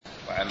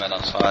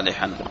وعملا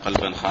صالحا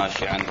وقلبا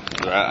خاشعا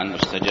ودعاء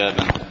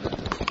مستجابا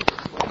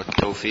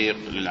والتوفيق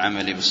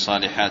للعمل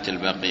بالصالحات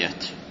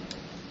الباقيات.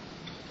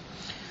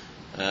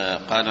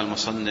 قال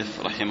المصنف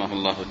رحمه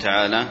الله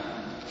تعالى: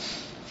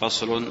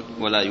 فصل: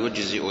 ولا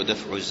يجزئ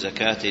دفع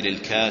الزكاة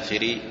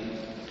للكافر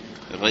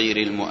غير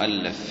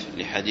المؤلف،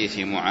 لحديث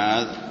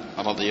معاذ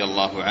رضي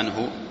الله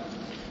عنه: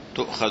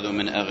 تؤخذ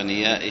من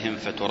أغنيائهم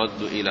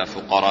فترد إلى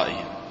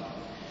فقرائهم.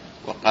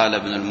 وقال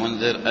ابن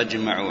المنذر: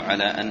 أجمعوا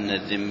على أن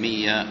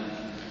الذمي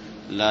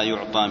لا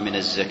يعطى من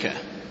الزكاة.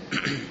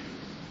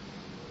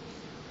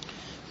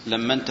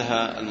 لما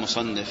انتهى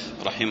المصنف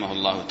رحمه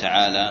الله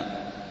تعالى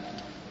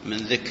من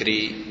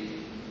ذكر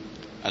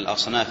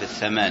الأصناف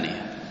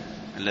الثمانية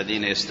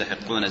الذين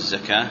يستحقون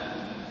الزكاة،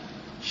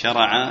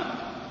 شرع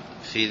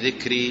في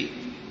ذكر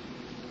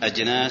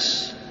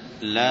أجناس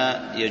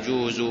لا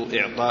يجوز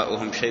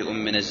إعطاؤهم شيء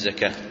من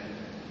الزكاة،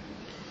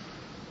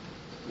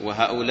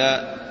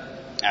 وهؤلاء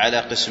على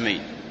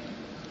قسمين: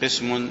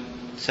 قسم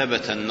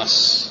ثبت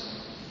النص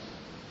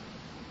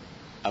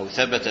أو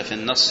ثبت في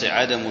النص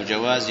عدم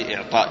جواز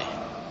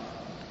إعطائه،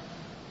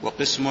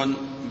 وقسم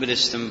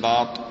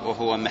بالاستنباط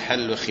وهو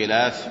محل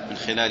خلاف من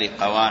خلال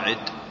قواعد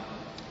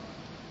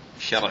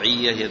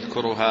شرعية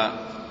يذكرها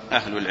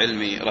أهل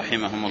العلم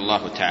رحمهم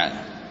الله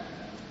تعالى.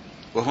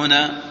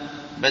 وهنا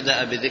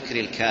بدأ بذكر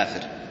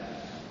الكافر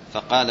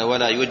فقال: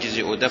 ولا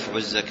يجزئ دفع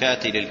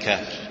الزكاة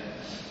للكافر.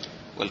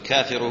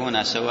 والكافر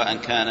هنا سواء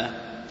كان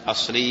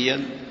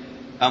أصليا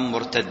أم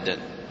مرتدا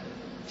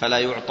فلا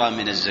يعطى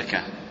من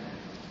الزكاة،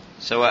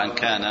 سواء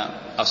كان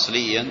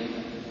أصليا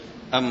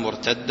أم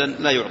مرتدا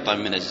لا يعطى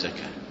من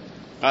الزكاة.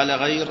 قال: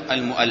 غير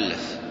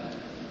المؤلف.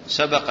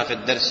 سبق في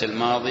الدرس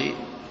الماضي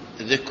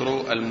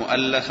ذكر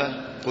المؤلفة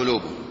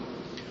قلوبهم،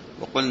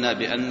 وقلنا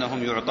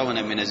بأنهم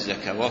يعطون من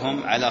الزكاة،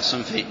 وهم على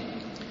صنفين: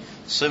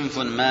 صنف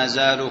ما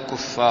زالوا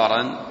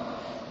كفارا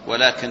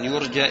ولكن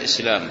يرجى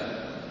إسلامه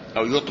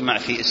أو يطمع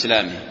في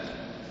إسلامه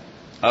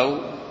أو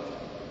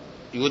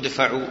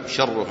يدفع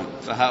شرهم،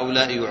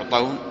 فهؤلاء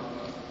يعطون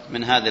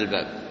من هذا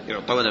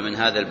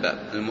الباب.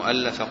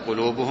 المؤلفة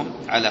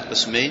قلوبهم على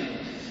قسمين: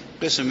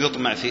 قسم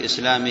يطمع في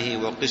إسلامه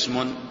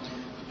وقسم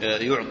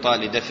يعطى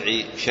لدفع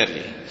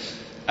شره.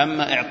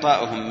 أما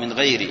إعطاؤهم من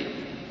غير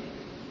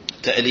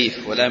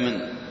تأليف ولا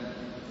من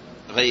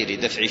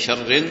غير دفع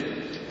شر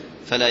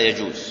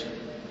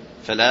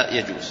فلا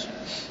يجوز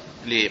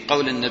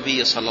لقول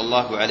النبي صلى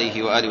الله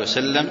عليه وآله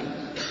وسلم: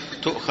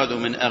 تؤخذ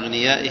من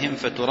أغنيائهم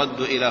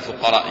فترد إلى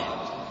فقرائهم.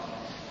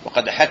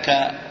 وقد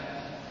حكى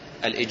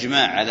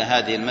الإجماع على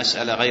هذه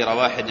المسألة غير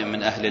واحد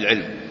من أهل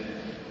العلم،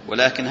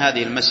 ولكن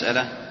هذه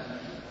المسألة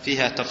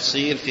فيها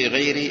تفصيل في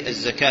غير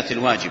الزكاة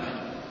الواجبة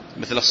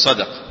مثل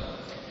الصدقة.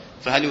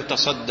 فهل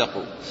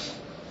يتصدق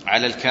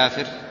على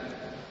الكافر؟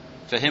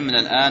 فهمنا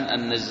الآن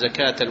أن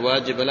الزكاة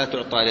الواجبة لا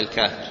تعطى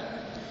للكافر،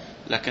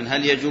 لكن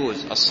هل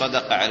يجوز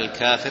الصدقة على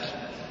الكافر؟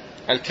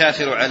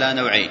 الكافر على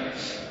نوعين: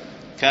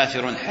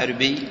 كافر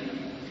حربي،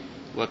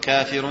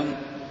 وكافر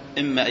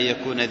إما أن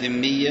يكون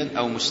ذميا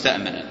أو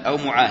مستأمنا أو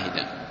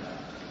معاهدا.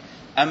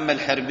 أما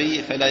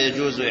الحربي فلا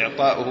يجوز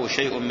إعطاؤه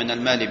شيء من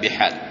المال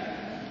بحال،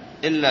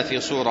 إلا في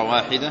صورة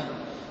واحدة،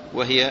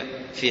 وهي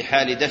في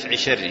حال دفع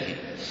شره.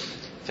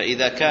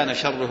 فإذا كان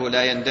شره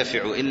لا يندفع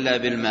إلا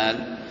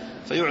بالمال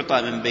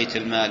فيعطى من بيت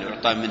المال،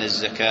 يعطى من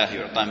الزكاة،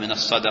 يعطى من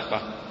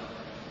الصدقة.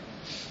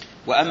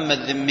 وأما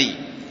الذمي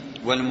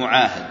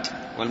والمعاهد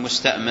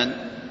والمستأمن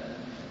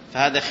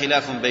فهذا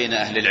خلاف بين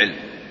أهل العلم.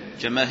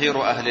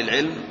 جماهير أهل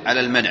العلم على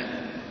المنع،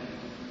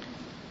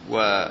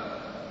 وذهب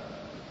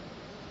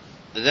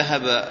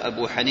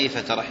أبو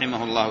حنيفة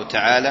رحمه الله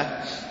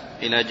تعالى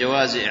إلى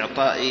جواز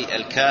إعطاء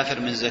الكافر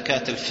من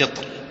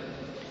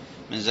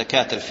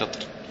زكاة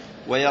الفطر،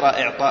 ويرى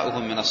إعطاؤه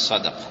من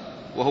الصدقة،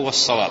 وهو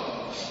الصواب.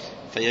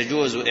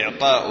 فيجوز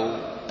إعطاء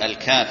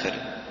الكافر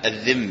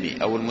الذمي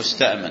أو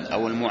المستأمن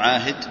أو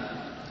المعاهد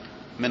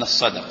من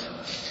الصدقة.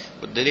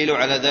 والدليل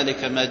على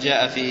ذلك ما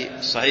جاء في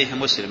صحيح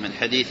مسلم من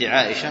حديث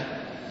عائشة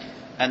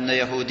أن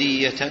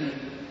يهودية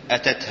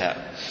أتتها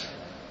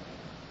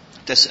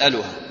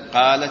تسألها،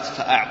 قالت: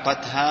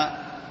 فأعطتها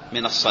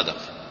من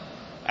الصدقة،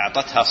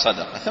 أعطتها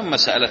صدقة. ثم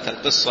سألت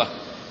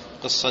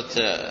قصة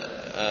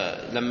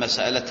لما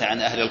سألتها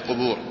عن أهل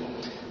القبور،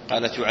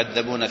 قالت: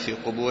 يعذبون في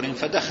قبور.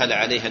 فدخل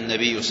عليها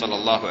النبي صلى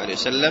الله عليه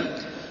وسلم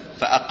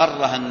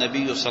فأقرها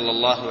النبي صلى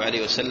الله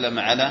عليه وسلم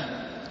على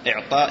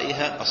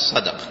إعطائها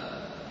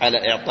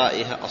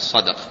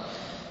الصدقة.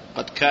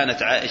 قد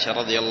كانت عائشة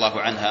رضي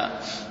الله عنها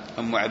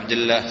أم عبد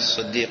الله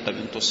الصديقة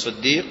بنت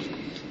الصديق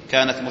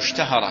كانت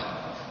مشتهرة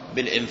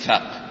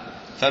بالإنفاق،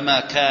 فما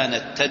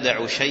كانت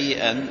تدع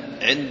شيئا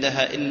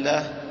عندها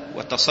إلا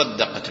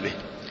وتصدقت به،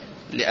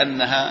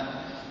 لأنها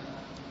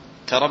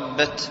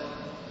تربت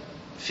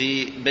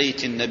في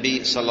بيت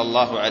النبي صلى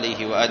الله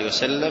عليه وآله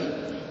وسلم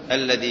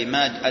الذي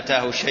ما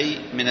أتاه شيء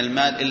من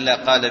المال إلا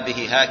قال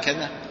به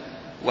هكذا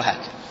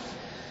وهكذا.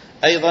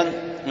 أيضا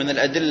من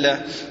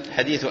الأدلة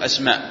حديث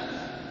أسماء،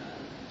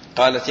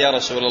 قالت: يا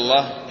رسول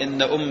الله،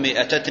 إن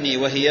أمي أتتني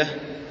وهي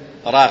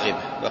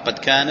راغبة وقد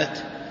كانت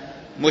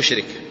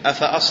مشرك،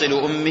 أفأصل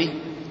أمي؟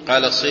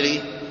 قال: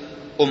 صلي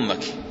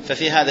أمك.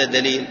 ففي هذا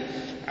دليل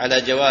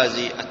على جواز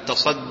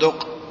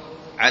التصدق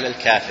على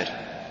الكافر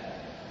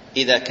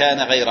إذا كان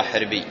غير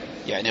حربي،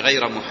 يعني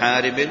غير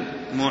محارب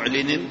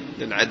معلن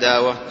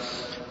للعداوة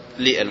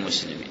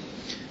للمسلمين.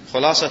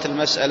 خلاصة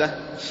المسألة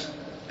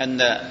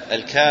أن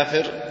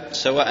الكافر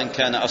سواء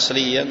كان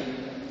أصليا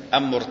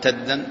أم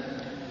مرتدا،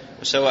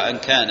 وسواء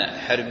كان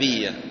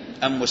حربيا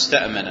أم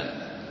مستأمنا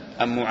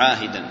أم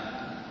معاهدا،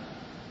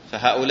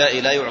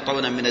 فهؤلاء لا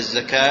يعطون من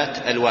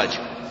الزكاة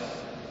الواجب،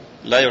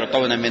 لا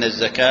يعطون من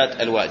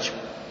الزكاة الواجب.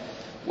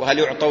 وهل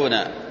يعطون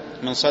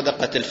من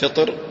صدقة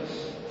الفطر؟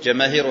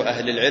 جماهير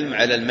أهل العلم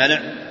على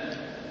المنع،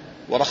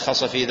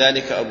 ورخص في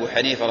ذلك أبو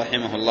حنيفة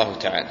رحمه الله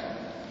تعالى.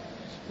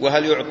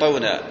 وهل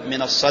يعطون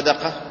من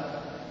الصدقة؟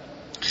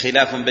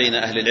 خلاف بين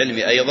أهل العلم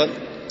أيضا،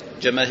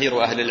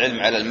 جماهير أهل العلم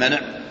على المنع،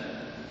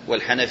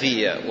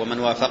 والحنفية ومن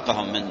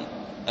وافقهم من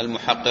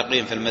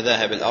المحققين في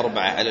المذاهب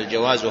الأربعة على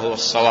الجواز،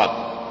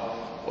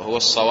 وهو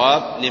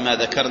الصواب لما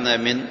ذكرنا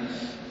من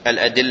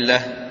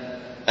الأدلة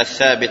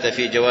الثابتة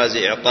في جواز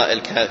إعطاء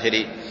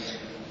الكافر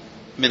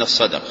من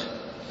الصدقة.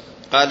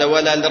 قال: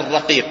 ولا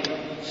للرقيق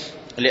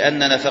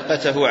لأن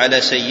نفقته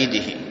على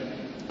سيده.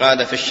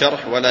 قال في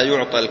الشرح: ولا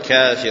يعطى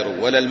الكافر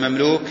ولا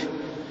المملوك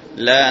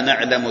لا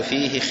نعلم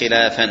فيه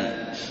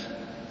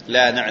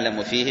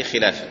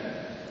خلافا.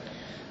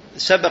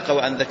 سبق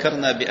وأن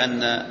ذكرنا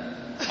بأن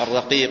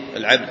الرقيق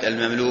العبد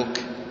المملوك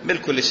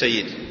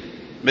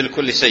ملك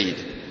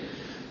لسيده،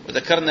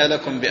 وذكرنا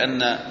لكم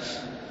بأن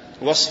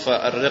وصف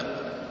الرق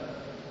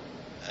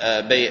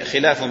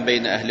خلاف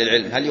بين أهل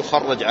العلم، هل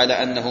يخرج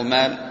على أنه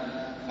مال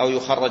أو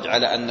يخرج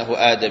على أنه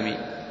آدمي.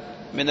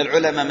 من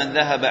العلماء من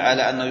ذهب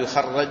على أنه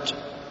يخرج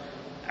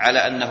على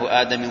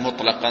أنه آدمي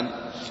مطلقا،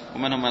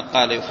 ومنهم من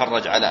قال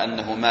يخرج على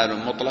أنه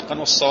مال مطلقا،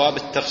 والصواب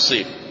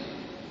التفصيل.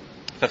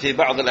 ففي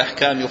بعض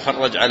الأحكام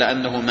يخرج على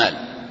أنه مال،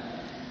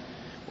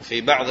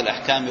 وفي بعض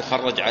الأحكام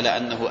يخرج على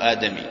أنه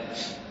آدمي،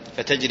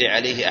 فتجري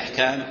عليه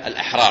أحكام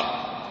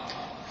الأحرار.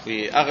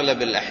 في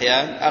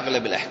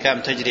أغلب الأحكام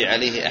تجري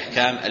عليه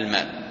أحكام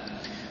المال.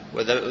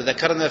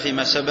 وذكرنا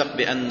فيما سبق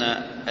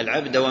بأن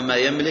العبد وما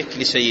يملك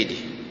لسيده،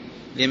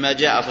 لما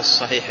جاء في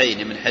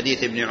الصحيحين من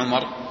حديث ابن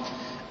عمر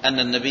أن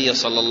النبي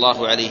صلى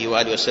الله عليه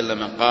وآله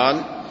وسلم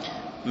قال: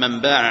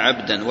 من باع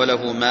عبدا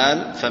وله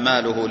مال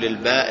فماله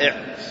للبائع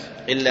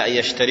إلا أن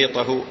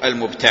يشترطه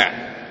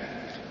المبتاع.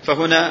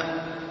 فهنا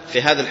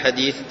في هذا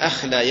الحديث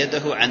أخلى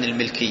يده عن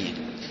الملكية.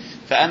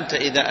 فأنت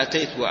إذا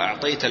أتيت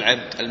وأعطيت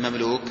العبد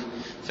المملوك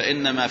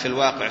فإنما في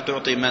الواقع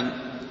تعطي من؟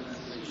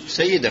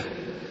 سيده،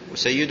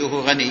 وسيده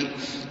غني،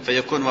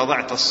 فيكون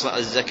وضعت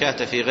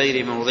الزكاة في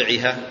غير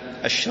موضعها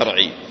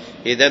الشرعي.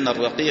 إذن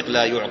الرقيق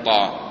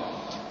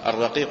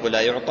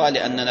لا يعطى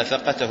لأن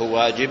نفقته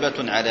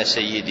واجبة على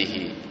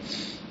سيده.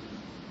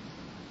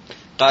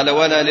 قال: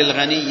 ولا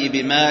للغني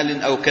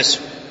بمال أو كسب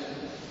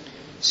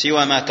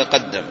سوى ما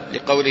تقدم،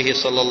 لقوله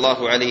صلى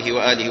الله عليه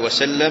وآله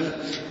وسلم: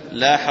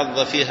 لا حظ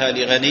فيها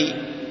لغني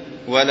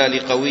ولا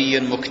لقوي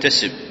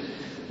مكتسب.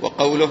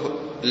 وقوله: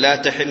 لا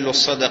تحل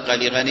الصدقة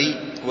لغني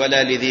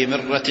ولا لذي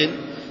مرة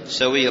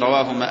سوي،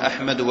 رواهما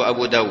أحمد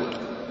وأبو داود.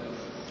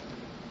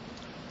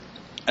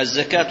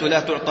 الزكاة لا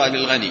تعطى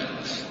للغني،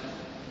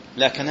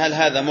 لكن هل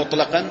هذا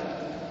مطلقا؟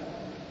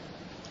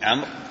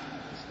 عمرو: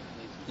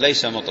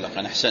 ليس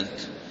مطلقا. أحسنت.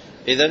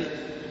 إذن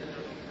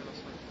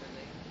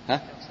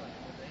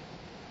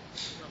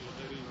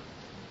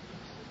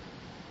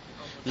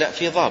لا،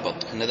 في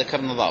ضابط، احنا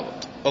ذكرنا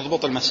ضابط،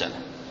 اضبط المسألة،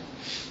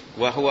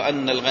 وهو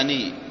أن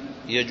الغني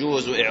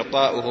يجوز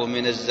إعطاؤه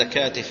من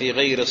الزكاة في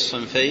غير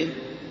الصنفين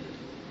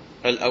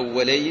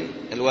الأولين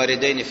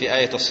الواردين في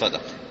آية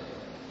الصدقة،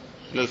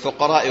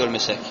 للفقراء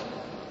والمساكين.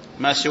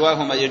 ما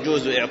سواهما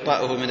يجوز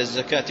إعطاؤه من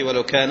الزكاة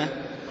ولو كان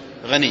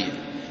غنيا،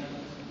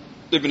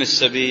 ابن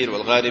السبيل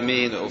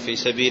والغارمين وفي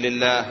سبيل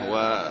الله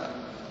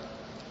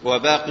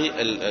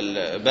وباقي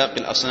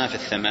الأصناف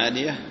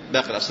الثمانية،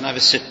 باقي الأصناف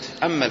الست.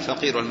 أما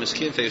الفقير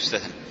والمسكين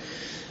فيستثنى.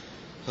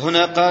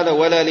 هنا قال: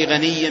 ولا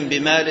لغني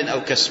بمال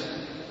أو كسب.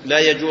 لا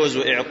يجوز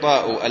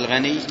إعطاء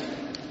الغني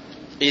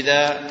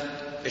إذا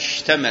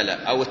اشتمل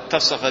أو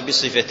اتصف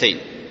بصفتين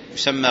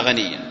يسمى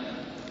غنيا،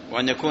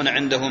 وأن يكون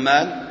عنده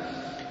مال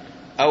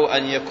أو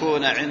أن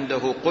يكون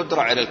عنده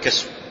قدرة على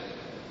الكسب،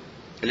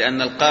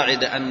 لأن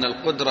القاعدة أن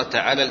القدرة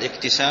على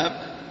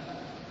الاكتساب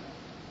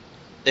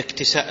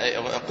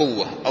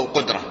قوة أو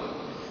قدرة،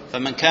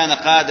 فمن كان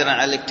قادرا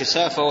على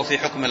الاكتساب فهو في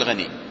حكم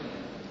الغني،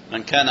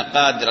 من كان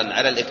قادرا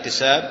على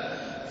الاكتساب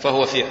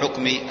فهو في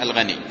حكم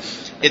الغني.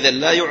 إذن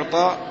لا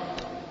يعطى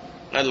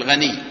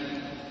الغني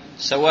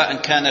سواء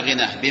كان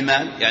غناه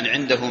بمال، يعني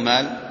عنده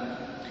مال،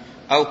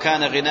 أو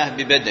كان غناه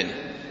ببدن،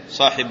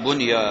 صاحب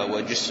بنية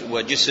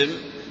وجسم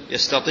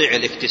يستطيع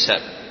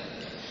الاكتساب،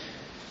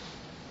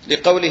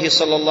 لقوله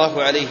صلى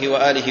الله عليه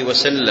وآله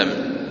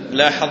وسلم: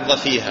 لا حظ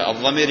فيها.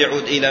 الضمير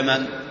يعود إلى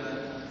من؟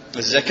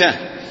 الزكاة.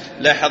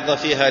 لا حظ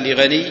فيها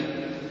لغني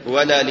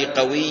ولا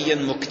لقوي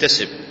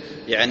مكتسب،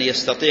 يعني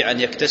يستطيع أن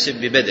يكتسب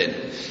ببدن.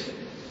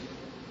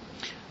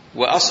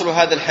 وأصل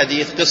هذا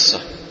الحديث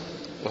قصة،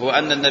 وهو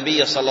أن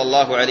النبي صلى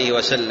الله عليه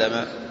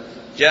وسلم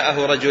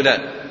جاءه رجلان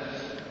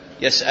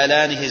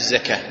يسألانه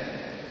الزكاة،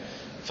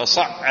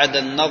 فصعد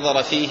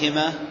النظر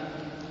فيهما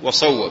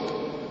وصوب،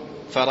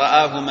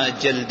 فرآهما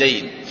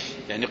جلدين،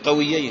 يعني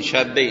قويين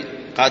شابين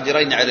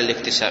قادرين على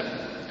الاكتساب،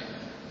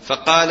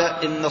 فقال: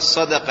 إن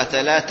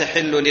الصدقة لا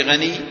تحل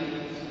لغني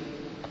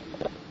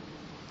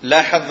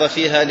لا حظ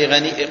فيها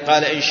لغني.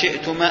 قال: إن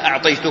شئتما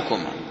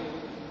أعطيتكما،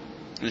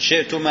 إن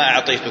شئتما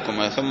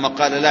أعطيتكما. ثم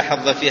قال: لا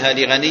حظ فيها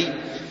لغني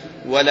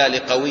ولا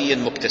لقوي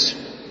مكتسب،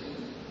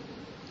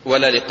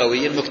 ولا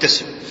لقوي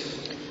مكتسب.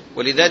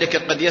 ولذلك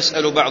قد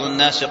يسأل بعض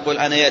الناس، يقول: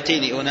 أنا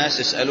يأتيني أناس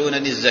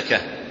يسألونني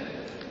الزكاة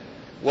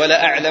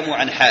ولا أعلم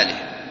عن حاله،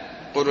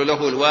 قل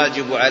له: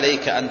 الواجب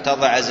عليك أن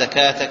تضع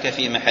زكاتك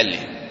في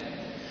محله،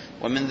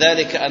 ومن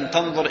ذلك أن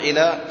تنظر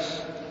إلى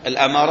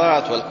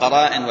الأمارات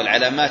والقرائن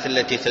والعلامات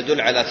التي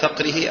تدل على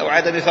فقره أو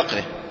عدم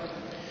فقره.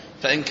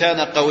 فإن كان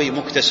قوي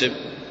مكتسب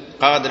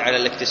قادر على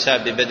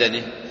الاكتساب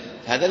ببدنه،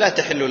 هذا لا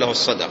تحل له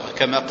الصدقة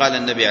كما قال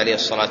النبي عليه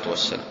الصلاة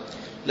والسلام.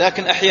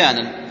 لكن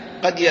أحيانا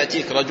قد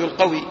يأتيك رجل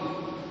قوي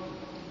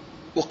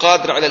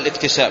وقادر على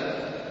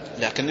الاكتساب،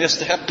 لكن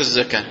يستحق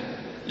الزكاة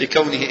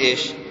لكونه إيش؟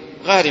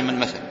 غارما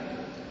مثلا،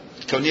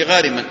 لكونه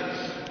غارما،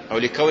 أو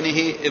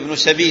لكونه ابن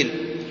سبيل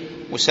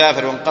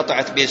مسافر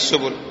وانقطعت به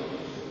السبل،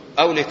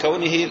 أو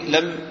لكونه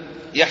لم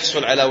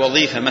يحصل على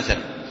وظيفة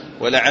مثلا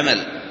ولا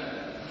عمل،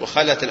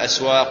 وخلت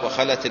الأسواق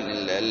وخلت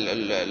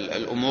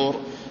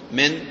الأمور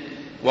من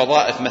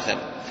وظائف مثلا،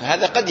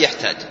 فهذا قد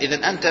يحتاج.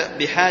 إذن أنت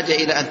بحاجة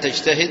إلى أن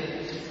تجتهد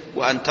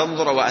وأن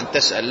تنظر وأن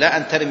تسأل، لا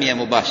أن ترمي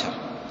مباشرة.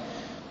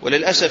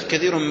 وللأسف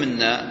كثير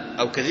منا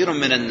أو كثير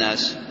من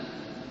الناس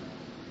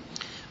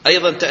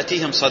أيضا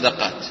تأتيهم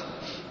صدقات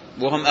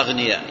وهم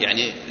أغنياء،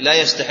 يعني لا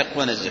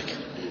يستحقون الزكاة،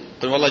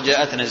 قل والله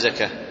جاءتنا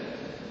الزكاة،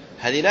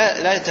 هذه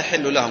لا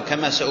تحل لهم،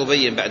 كما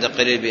سأبين بعد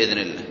قليل بإذن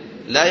الله.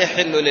 لا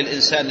يحل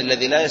للإنسان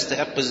الذي لا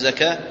يستحق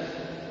الزكاة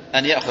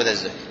أن يأخذ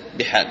الزكاة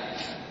بحال،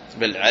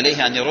 بل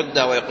عليه أن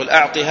يردها ويقول: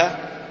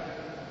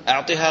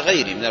 أعطها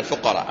غيري من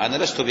الفقراء،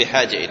 أنا لست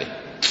بحاجة إليه.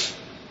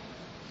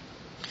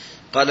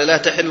 قال: لا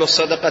تحل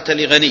الصدقة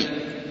لغني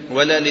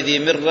ولا لذي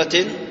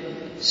مرة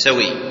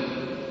سوي.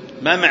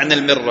 ما معنى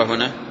المرة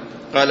هنا؟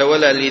 قال: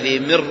 ولا لذي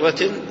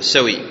مرة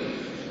سوي.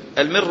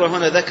 المرة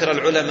هنا ذكر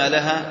العلماء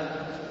لها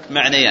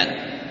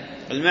معنيان: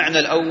 المعنى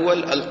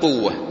الأول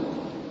القوة،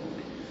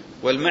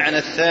 والمعنى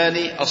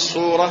الثاني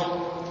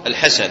الصورة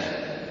الحسنة،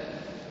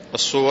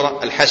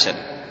 الصورة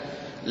الحسنة.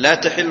 لا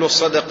تحل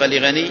الصدقة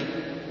لغني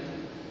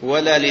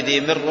ولا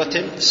لذي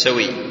مرة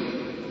سوي.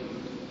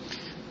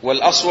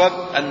 والأصوب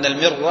أن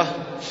المرة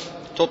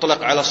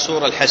تطلق على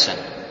الصورة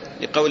الحسنة،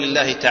 لقول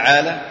الله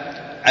تعالى: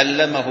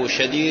 علمه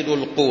شديد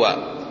القوى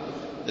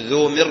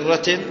ذو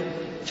مرة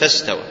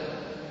فاستوى.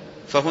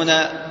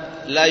 فهنا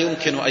لا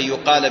يمكن أن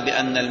يقال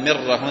بأن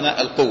المرة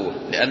هنا القوة،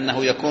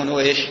 لأنه يكون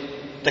إيش؟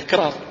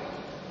 تكرار،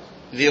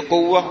 ذي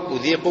قوة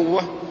وذي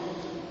قوة،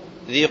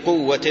 ذي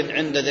قوة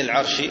عند ذي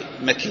العرش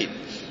مكين.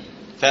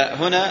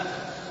 فهنا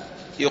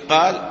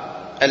يقال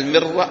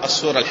المرة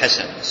الصورة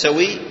الحسنة،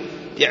 سوي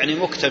يعني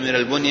مكتمل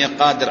البنية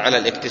قادر على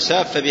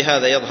الاكتساب.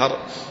 فبهذا يظهر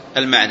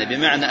المعنى،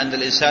 بمعنى أن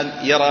الإنسان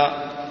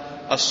يرى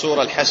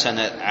الصورة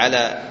الحسنة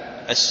على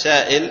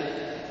السائل،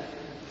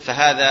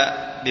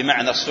 فهذا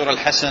بمعنى الصورة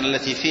الحسنة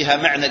التي فيها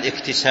معنى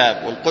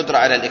الاكتساب والقدرة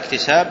على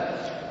الاكتساب،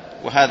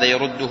 وهذا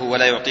يرده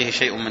ولا يعطيه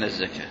شيء من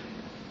الزكاة.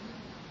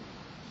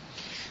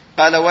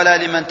 قال: ولا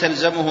لمن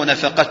تلزمه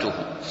نفقته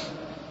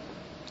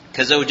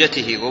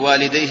كزوجته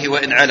ووالديه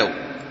وإن علوا،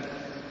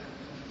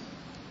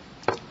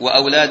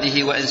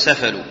 وأولاده وإن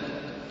سفلوا،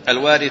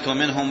 الوارث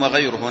منهم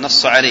وغيره،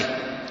 نص عليه.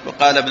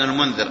 وقال ابن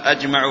المنذر: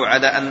 أجمعوا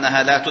على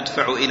أنها لا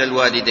تدفع إلى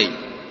الوالدين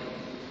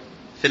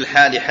في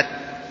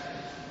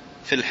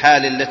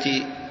الحال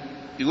التي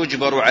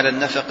يجبر على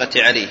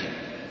النفقة عليهم،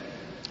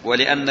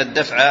 ولأن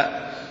الدفع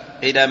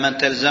إلى من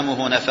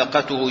تلزمه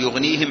نفقته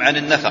يغنيهم عن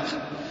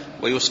النفقة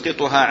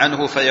ويسقطها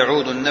عنه،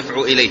 فيعود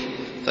النفع إليه،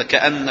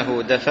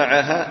 فكأنه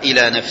دفعها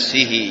إلى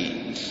نفسه.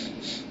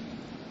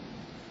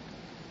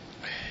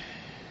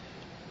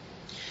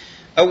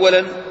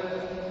 أولا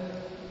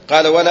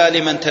قال: ولا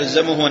لمن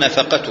تلزمه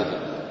نفقته،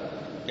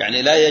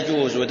 يعني لا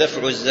يجوز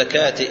دفع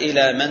الزكاة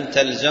إلى من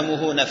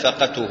تلزمه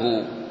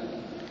نفقته.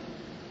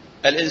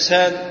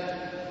 الإنسان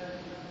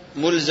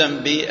ملزم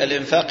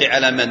بالإنفاق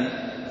على من؟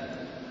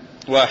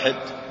 واحد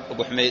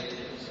أبو حميد،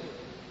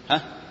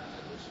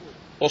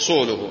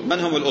 أصوله. من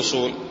هم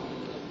الأصول؟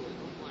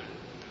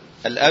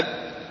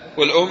 الأب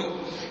والأم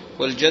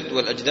والجد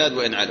والأجداد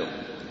وإن علوا.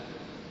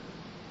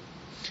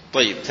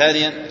 طيب،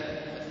 ثانيا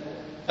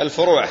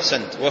الفروع،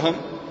 أحسنت، وهم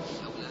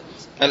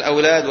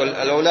الأولاد،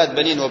 والأولاد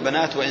بنين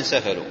وبنات وإن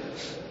سفلوا.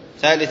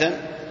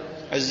 ثالثا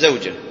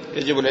الزوجة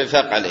يجب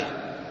الإنفاق عليه.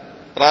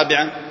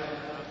 رابعا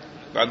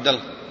عبد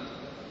الله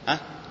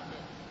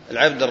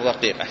العبد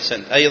الرقيق،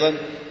 أحسنت أيضا.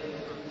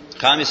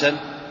 خامسا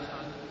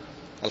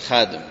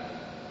الخادم،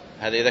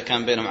 هذا إذا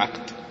كان بينهم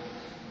عقد.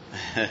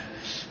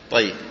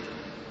 طيب،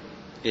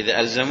 إذا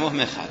ألزموه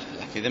ما يخالف،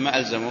 لكن إذا ما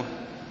ألزموه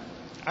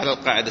على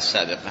القاعدة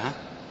السابقة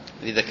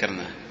اللي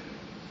ذكرناها.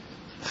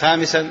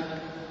 خامسا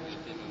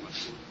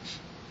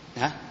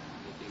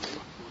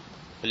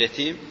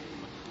اليتيم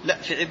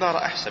لا، في عبارة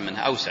أحسن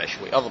منها، أوسع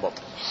شوي، أضبط.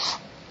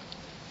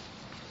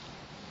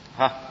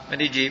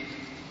 من يجيب؟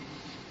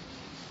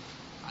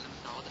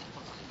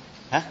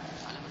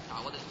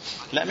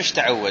 لا، مش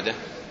تعوده،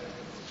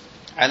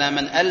 على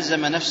من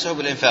ألزم نفسه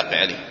بالإنفاق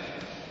عليه.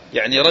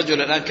 يعني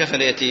رجل الآن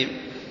كفل يتيم،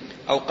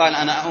 أو قال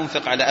أنا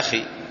أنفق على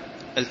أخي،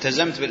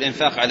 التزمت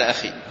بالإنفاق على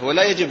أخي، هو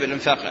لا يجب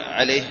الإنفاق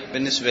عليه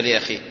بالنسبة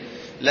لأخيه،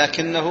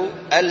 لكنه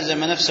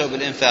ألزم نفسه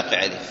بالإنفاق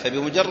عليه،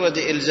 فبمجرد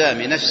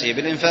إلزام نفسه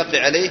بالإنفاق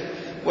عليه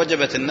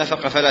وجبت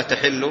النفقة فلا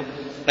تحل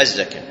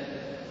الزكاة.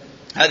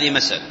 هذه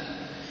مسألة.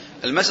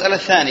 المسألة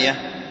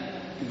الثانية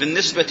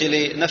بالنسبة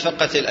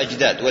لنفقة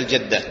الأجداد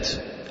والجدات،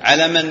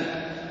 على من؟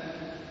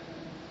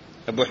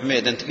 أبو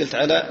حميد أنت قلت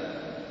على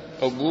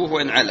أبوه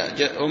وإن علا،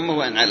 أمه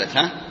وإن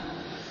علت.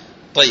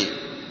 طيب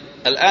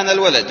الآن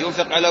الولد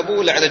ينفق على أبوه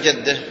ولا على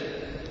جده؟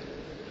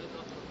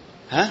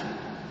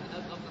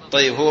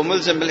 طيب هو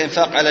ملزم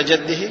بالإنفاق على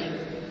جده؟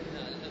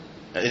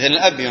 إذن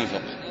الأب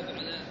ينفق.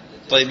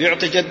 طيب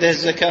يعطي جده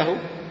الزكاة؟ هو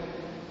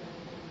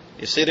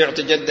يصير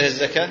يعطي جده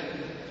الزكاة؟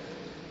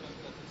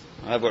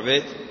 أبو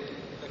عبيد،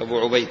 أبو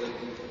عبيد،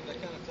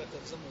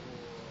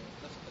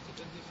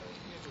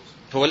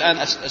 هو الآن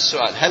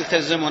السؤال: هل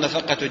تلزمه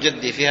نفقة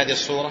جدي في هذه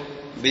الصورة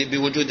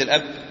بوجود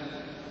الأب؟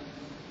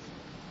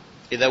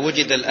 إذا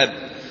وجد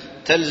الأب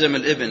تلزم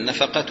الابن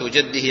نفقة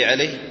جده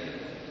عليه؟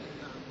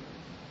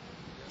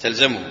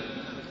 تلزمه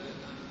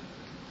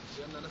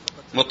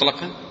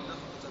مطلقا؟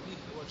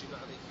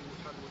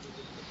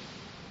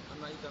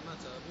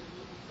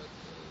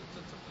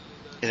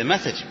 إذا ما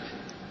تجب،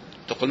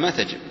 تقول ما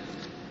تجب.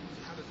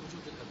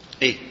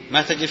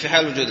 ما تجب في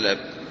حال وجود الأب،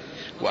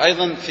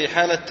 وأيضا في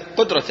حالة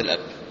قدرة الأب.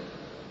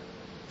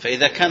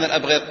 فإذا كان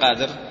الأب غير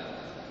قادر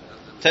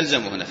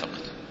تلزمه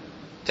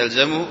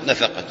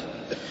نفقته.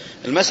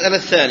 المسألة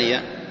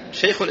الثانية،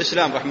 شيخ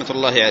الإسلام رحمة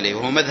الله عليه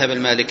وهو مذهب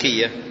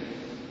المالكية،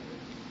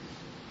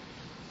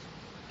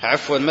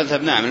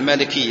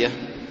 المالكية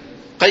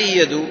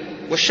قيدوا،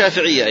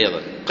 والشافعية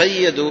أيضا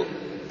قيدوا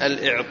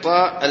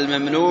الإعطاء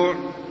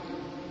الممنوع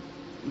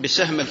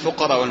بسهم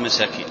الفقراء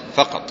والمساكين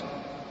فقط.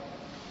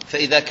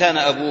 فإذا كان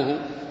أبوه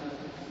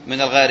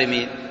من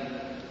الغارمين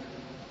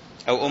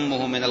أو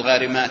أمه من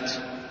الغارمات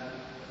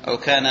أو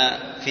كان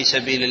في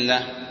سبيل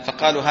الله،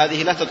 فقالوا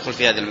هذه لا تدخل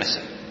في هذه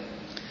المسألة،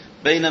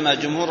 بينما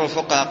جمهور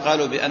الفقهاء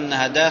قالوا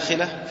بأنها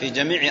داخلة في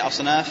جميع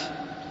أصناف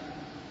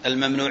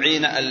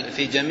الممنوعين،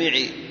 في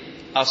جميع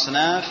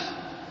أصناف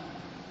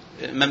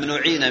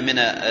ممنوعين من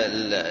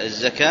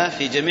الزكاة،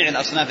 في جميع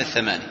الأصناف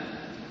الثمانية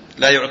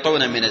لا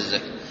يعطون من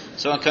الزكاة،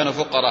 سواء كانوا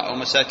فقراء أو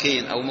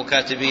مساكين أو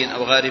مكاتبين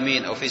أو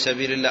غارمين أو في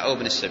سبيل الله أو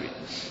ابن السبيل.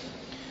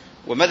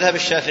 ومذهب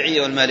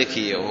الشافعية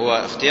والمالكية،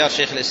 وهو اختيار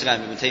شيخ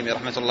الإسلام ابن تيمية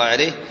رحمة الله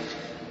عليه،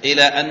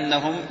 إلى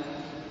أنهم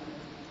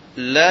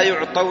لا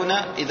يعطون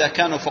إذا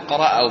كانوا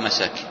فقراء أو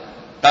مساكين.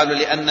 قالوا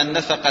لأن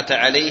النفقة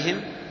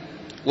عليهم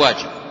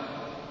واجب،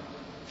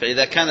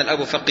 فإذا كان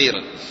الأب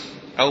فقيرا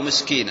أو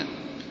مسكينا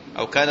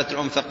أو كانت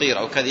الأم فقيرة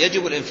أو كذا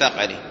يجب الإنفاق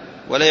عليه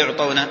ولا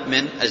يعطون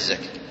من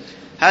الزكاة.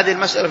 هذه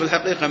المسألة في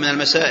الحقيقة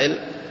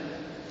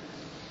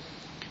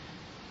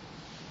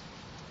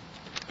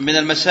من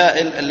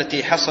المسائل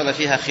التي حصل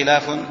فيها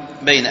خلاف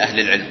بين أهل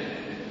العلم.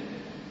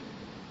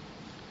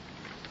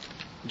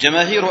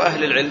 جماهير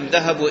أهل العلم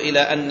ذهبوا إلى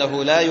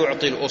أنه لا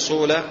يعطي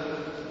الأصول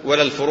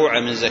ولا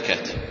الفروع من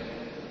زكاة.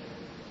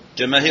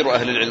 جماهير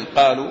أهل العلم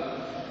قالوا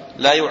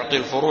لا يعطي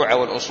الفروع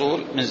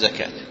والأصول من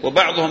زكاة،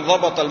 وبعضهم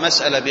ضبط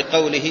المسألة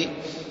بقوله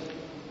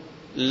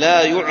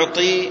لا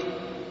يعطي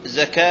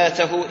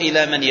زكاته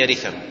إلى من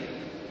يرثه،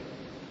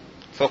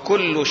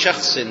 فكل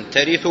شخص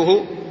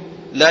ترثه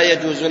لا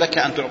يجوز لك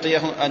أن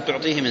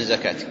تعطيه من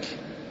زكاتك.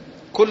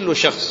 كل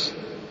شخص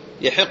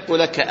يحق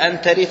لك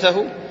أن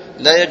ترثه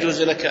لا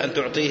يجوز لك أن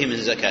تعطيه من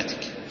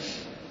زكاتك.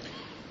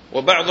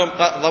 وبعضهم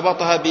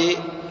ضبطها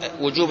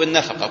بوجوب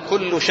النفقة،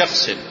 كل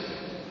شخص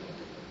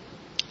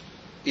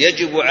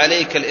يجب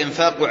عليك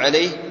الإنفاق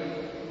عليه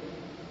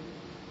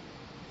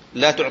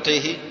لا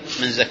تعطيه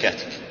من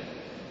زكاتك.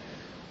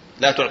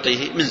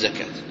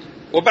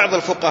 وبعض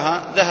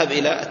الفقهاء ذهب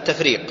إلى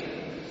التفريق.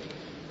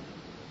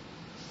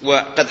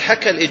 وقد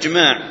حكى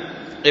الإجماع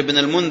ابن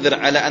المنذر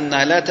على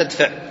أنها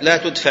لا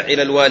تدفع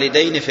إلى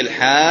الوالدين في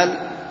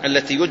الحال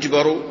التي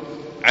يجبر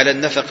على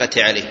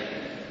النفقة عليه،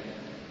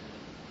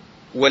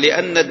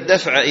 ولأن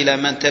الدفع إلى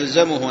من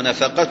تلزمه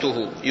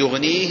نفقته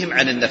يغنيهم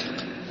عن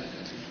النفقة.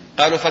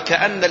 قالوا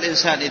فكأن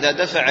الإنسان إذا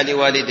دفع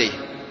لوالديه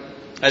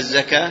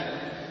الزكاة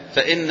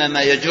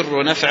فإنما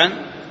يجر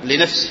نفعا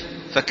لنفسه،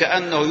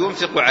 فكأنه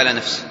ينفق على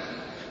نفسه،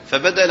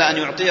 فبدل أن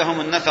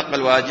يعطيهم النفقة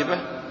الواجبة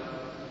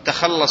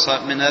تخلص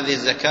من هذه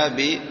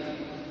الزكاة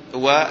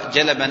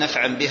وجلب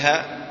نفعا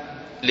بها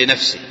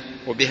لنفسه.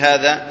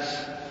 وبهذا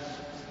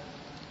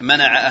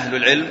منع أهل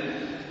العلم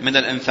من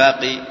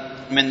الإنفاق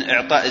من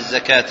إعطاء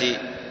الزكاة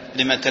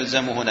لمن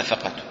تلزمه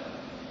نفقته.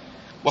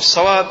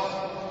 والصواب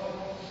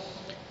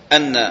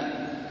أن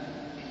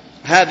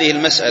هذه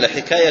المسألة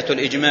حكاية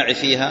الإجماع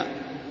فيها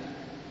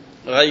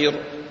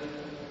غير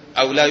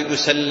أو لا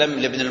يسلم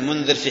لابن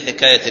المنذر في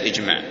حكاية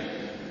الإجماع،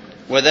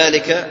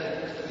 وذلك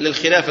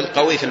للخلاف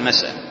القوي في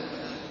المسألة.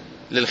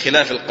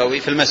 للخلاف القوي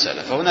في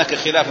المسألة. فهناك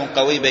خلاف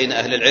قوي بين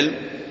أهل العلم،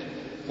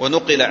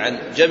 ونقل عن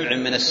جمع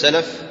من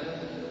السلف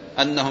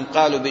أنهم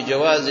قالوا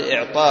بجواز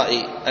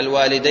إعطاء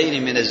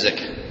الوالدين من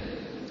الزكاة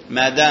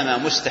ما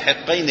دام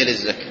مستحقين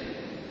للزكاة،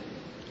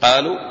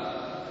 قالوا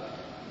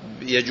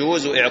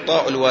يجوز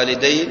إعطاء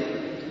الوالدين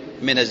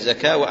من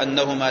الزكاة،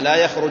 وأنهما لا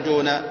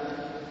يخرجون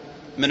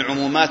من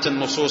عمومات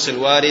النصوص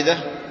الواردة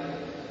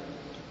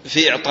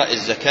في إعطاء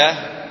الزكاة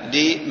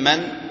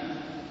لمن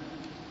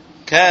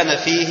كان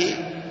فيه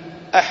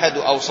أحد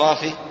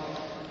أوصاف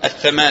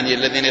الثمانية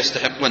الذين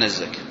يستحقون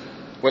الزكاة.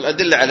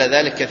 والأدلة على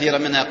ذلك كثيرة،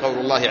 منها قول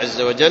الله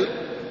عز وجل: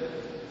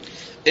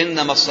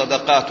 إنما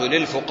الصدقات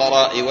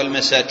للفقراء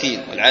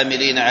والمساكين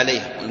والعاملين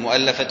عليها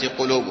والمؤلفة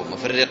قلوبهم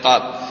وفي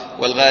الرقاب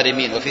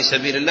والغارمين وفي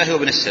سبيل الله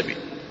وابن السبيل.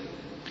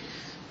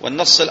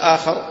 والنص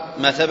الآخر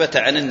ما ثبت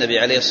عن النبي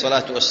عليه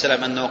الصلاة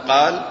والسلام أنه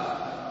قال: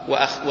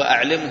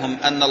 وأعلمهم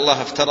أن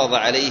الله افترض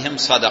عليهم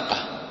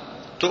صدقة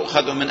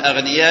تؤخذ من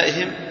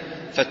أغنيائهم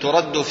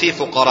فترد في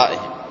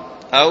فقرائهم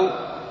أو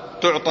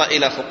تعطى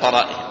إلى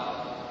فقرائهم.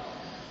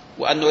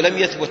 وأنه لم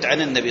يثبت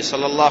عن النبي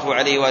صلى الله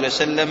عليه وآله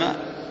وسلم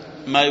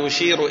ما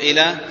يشير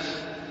إلى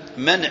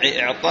منع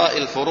إعطاء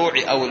الفروع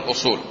أو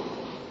الأصول،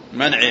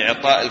 منع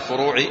إعطاء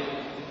الفروع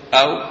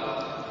أو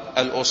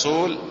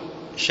الأصول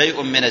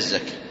شيء من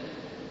الزكاة.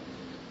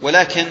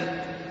 ولكن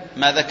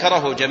ما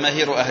ذكره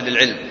جماهير أهل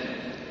العلم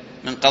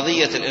من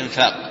قضية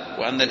الإنفاق،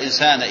 وأن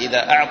الإنسان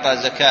إذا أعطى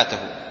زكاته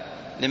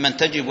لمن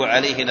تجب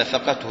عليه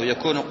نفقته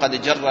يكون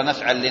قد جر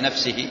نفعا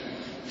لنفسه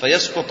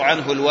فيسقط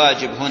عنه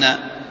الواجب هنا،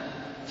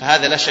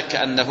 فهذا لا شك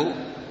أنه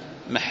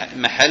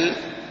محل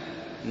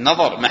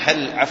نظر،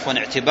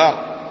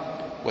 اعتبار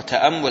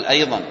وتأمل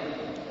أيضا،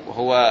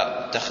 وهو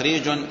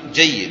تخريج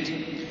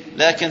جيد.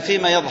 لكن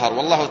فيما يظهر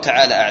والله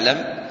تعالى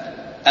أعلم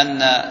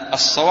أن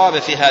الصواب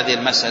في هذه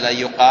المسألة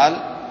يقال: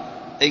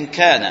 إن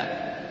كان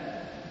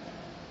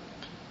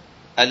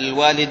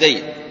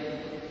الوالدين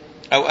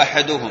أو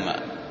أحدهما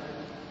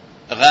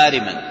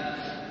غارما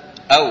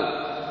أو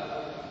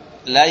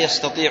لا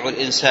يستطيع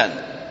الإنسان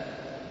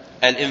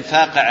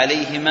الإنفاق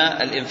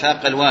عليهما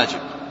الإنفاق الواجب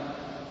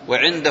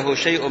وعنده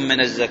شيء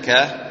من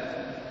الزكاة،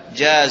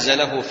 جاز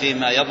له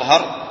فيما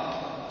يظهر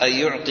أن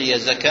يعطي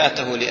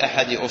زكاته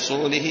لأحد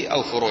أصوله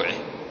أو فروعه.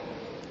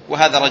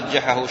 وهذا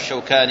رجحه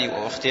الشوكاني،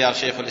 واختيار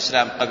شيخ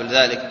الإسلام قبل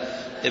ذلك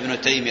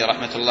ابن تيمية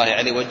رحمة الله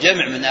عليه،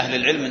 وجمع من أهل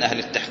العلم من أهل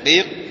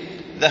التحقيق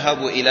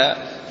ذهبوا إلى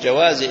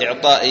جواز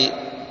إعطاء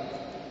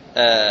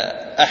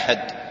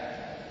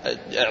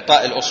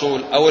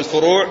الأصول أو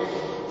الفروع،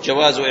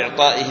 جواز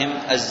إعطائهم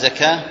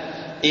الزكاة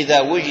إذا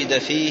وجد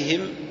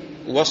فيهم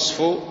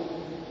وصف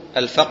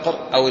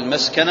الفقر أو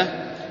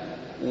المسكنة،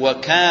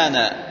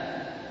 وكان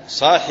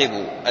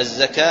صاحب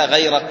الزكاة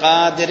غير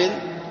قادر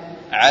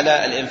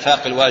على الإنفاق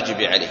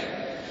الواجب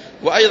عليه.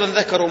 وأيضا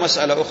ذكروا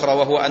مسألة أخرى،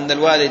 وهو أن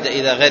الوالد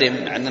إذا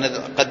غرم،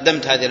 عندنا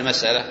قدمت هذه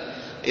المسألة،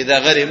 إذا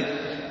غرم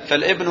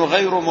فالابن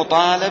غير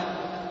مطالب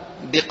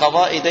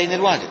بقضاء دين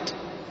الوالد،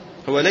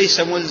 هو ليس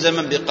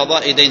ملزما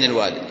بقضاء دين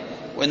الوالد،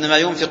 وإنما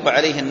ينفق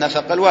عليه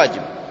النفق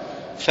الواجب،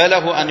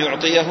 فله أن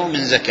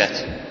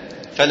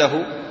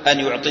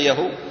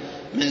يعطيه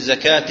من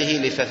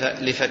زكاته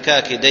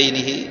لفكاك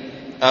دينه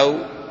أو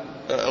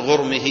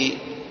غرمه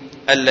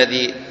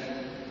الذي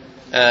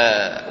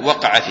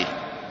وقع فيه.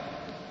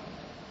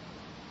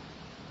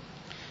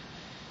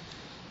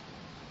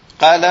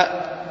 قال: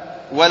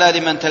 ولا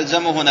لمن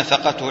تلزمه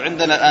نفقته.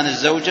 عندنا الآن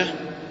الزوجة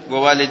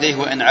ووالديه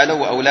وإن علوا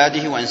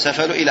وأولاده وإن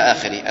سفلوا إلى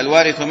آخره،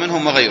 الوارث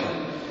منهم وغيره،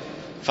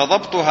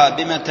 فضبطها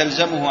بمن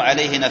تلزمه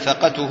عليه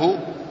نفقته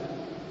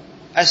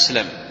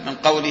أسلم من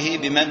قوله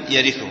بمن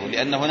يرثه،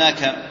 لأن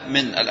هناك من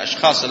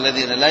الأشخاص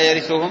الذين لا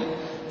يرثهم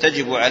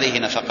تجب عليه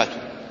نفقته.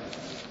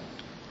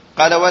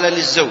 قال: ولا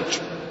للزوج،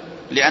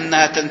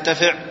 لأنها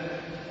تنتفع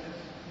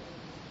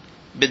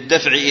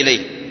بالدفع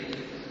إليه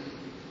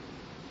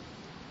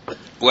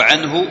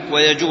وعنه،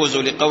 ويجوز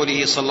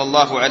لقوله صلى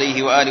الله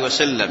عليه وآله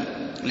وسلم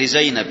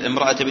لزينب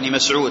امرأة ابن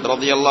مسعود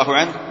رضي الله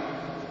عنه: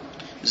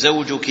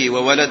 زوجك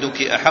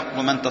وولدك أحق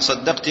من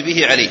تصدقت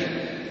به عليه،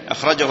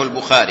 أخرجه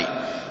البخاري،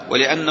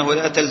 ولأنه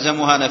لا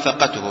تلزمها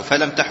نفقته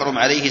فلم تحرم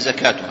عليه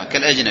زكاتها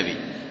كالأجنبي،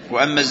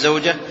 وأما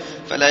الزوجة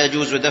فلا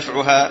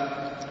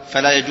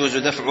يجوز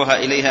دفعها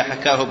إليها،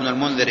 حكاه ابن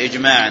المنذر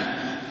إجماعا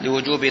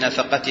لوجوب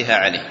نفقتها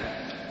عليه.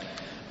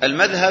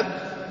 المذهب،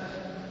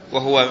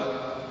 وهو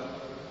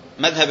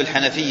مذهب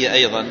الحنفية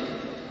أيضا،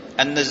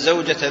 أن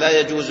الزوجة لا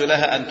يجوز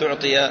لها أن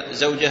تعطي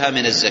زوجها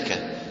من الزكاة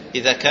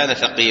إذا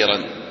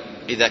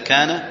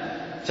كان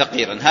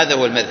فقيرا، هذا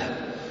هو المذهب.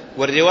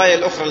 والرواية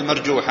الأخرى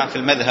المرجوحة في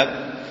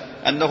المذهب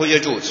أنه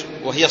يجوز،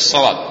 وهي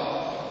الصواب،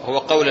 وهو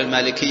قول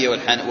المالكية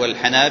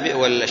والحنابلة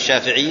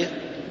والشافعية،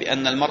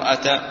 بأن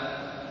المرأة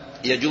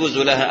يجوز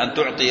لها أن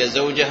تعطي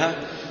زوجها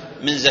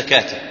من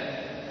زكاته،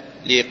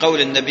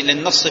 لقول النبي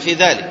للنص في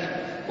ذلك،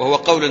 وهو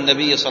قول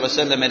النبي صلى الله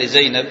عليه وسلم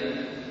لزينب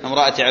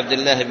امرأة عبد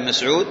الله بن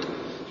مسعود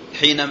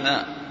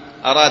حينما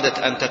أرادت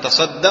أن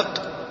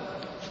تتصدق،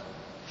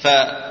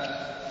 فقال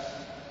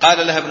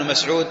لها ابن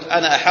مسعود: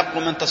 أنا أحق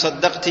من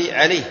تصدقت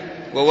عليه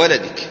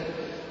وولدك،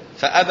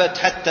 فأبت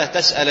حتى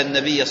تسأل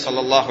النبي صلى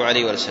الله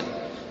عليه وسلم،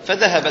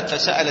 فذهبت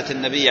فسألت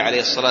النبي عليه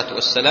الصلاة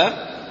والسلام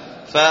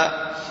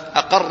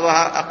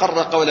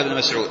فأقر قول ابن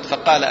مسعود،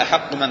 فقال: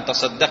 أحق من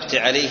تصدقت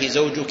عليه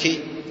زوجك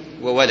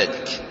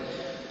وولدك.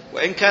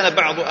 وإن كان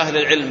بعض أهل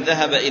العلم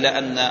ذهب إلى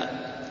أن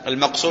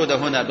المقصود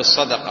هنا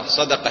بالصدقة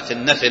صدقة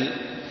النفل،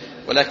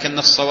 ولكن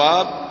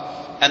الصواب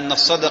أن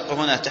الصدقة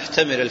هنا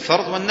تحتمل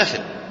الفرض والنفل،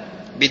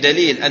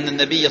 بدليل أن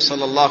النبي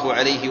صلى الله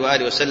عليه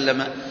وآله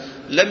وسلم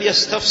لم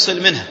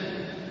يستفصل منها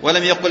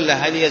ولم يقل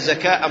لها هل هي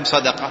زكاة أم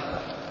صدقة.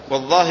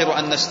 والظاهر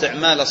أن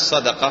استعمال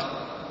الصدقة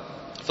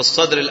في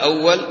الصدر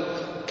الأول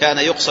كان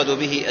يقصد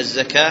به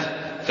الزكاة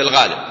في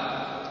الغالب،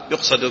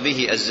 يقصد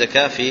به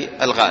الزكاة في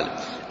الغالب.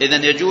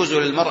 إذن يجوز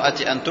للمرأة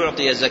أن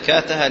تعطي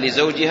زكاتها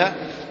لزوجها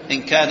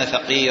إن كان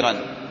فقيرا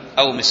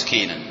أو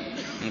مسكينا،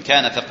 إن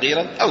كان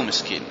فقيرا أو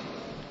مسكينا.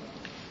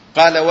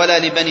 قال: ولا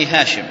لبني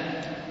هاشم.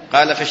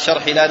 قال في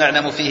الشرح: لا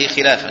نعلم فيه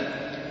خلافا،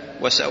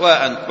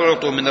 وسواء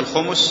أعطوا من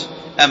الخمس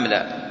أم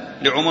لا،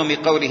 لعموم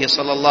قوله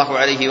صلى الله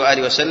عليه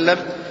وآله وسلم: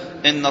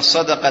 إن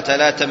الصدقة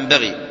لا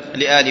تنبغي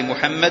لآل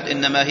محمد،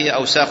 إنما هي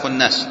أوساخ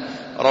الناس.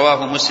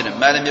 رواه مسلم.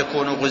 ما لم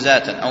يكونوا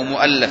غزاة أو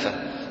مؤلفة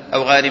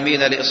أو غارمين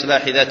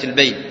لإصلاح ذات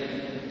البين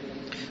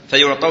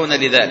فيعطون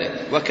لذلك،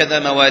 وكذا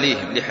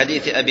مواليهم،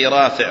 لحديث أبي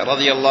رافع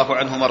رضي الله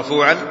عنه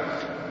مرفوعا: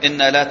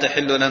 إنا لا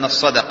تحل لنا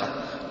الصدقة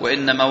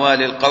وإن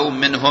موالي القوم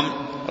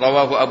منهم.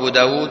 رواه أبو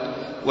داود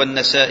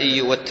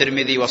والنسائي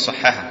والترمذي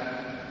وصححه.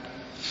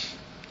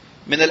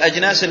 من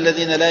الأجناس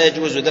الذين لا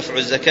يجوز دفع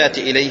الزكاة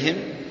إليهم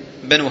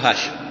بنو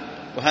هاشم،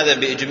 وهذا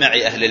بإجماع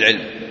أهل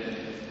العلم،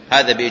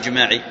 هذا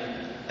بإجماع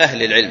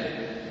أهل العلم.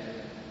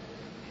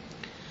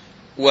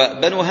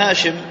 وبنو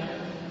هاشم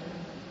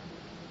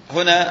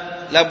هنا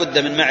لا بد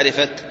من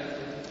معرفة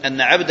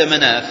أن عبد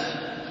مناف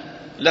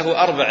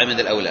له 4 من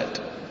الأولاد،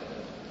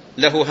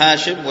 له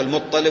هاشم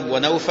والمطلب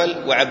ونوفل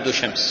وعبد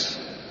شمس.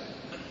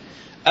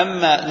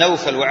 أما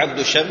نوفل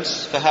وعبد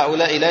شمس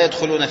فهؤلاء لا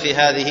يدخلون في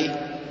هذه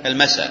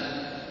المسألة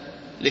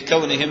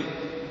لكونهم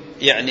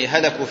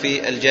هلكوا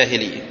في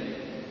الجاهلية.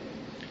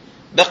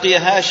 بقي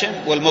هاشم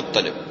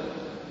والمطلب،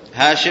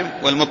 هاشم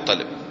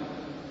والمطلب.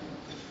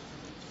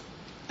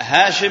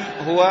 هاشم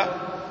هو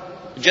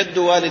جد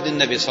والد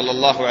النبي صلى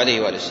الله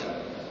عليه وآله وسلم،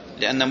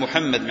 لأن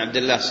محمد بن عبد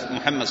الله،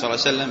 محمد صلى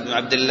الله عليه وسلم بن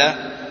عبد الله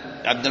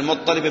عبد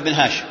المطلب بن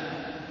هاشم،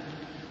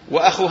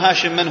 وأخو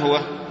هاشم من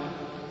هو؟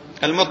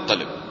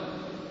 المطلب،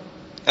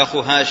 أخو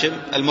هاشم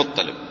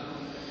المطلب.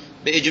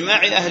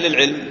 بإجماع أهل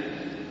العلم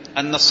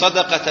أن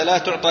الصدقة لا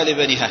تعطى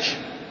لبني هاشم،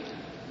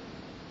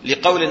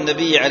 لقول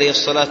النبي عليه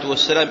الصلاة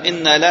والسلام: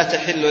 إنا لا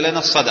تحل لنا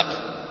الصدقة،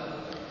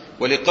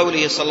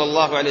 ولقوله صلى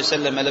الله عليه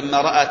وسلم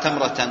لما رأى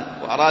تمرة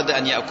وأراد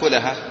أن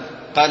يأكلها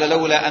قال: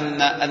 لولا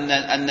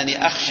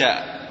أنني أخشى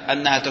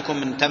أنها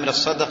تكون من تمر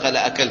الصدقة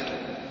لأكلته.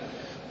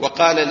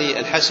 وقال لي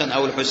الحسن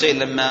أو الحسين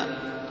لما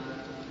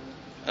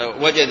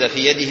وجد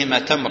في يدهما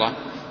تمرة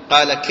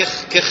قال: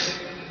 كخ كخ،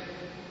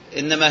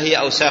 إنما هي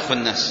أوساخ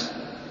الناس.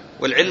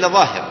 والعلة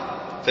ظاهرة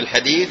في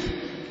الحديث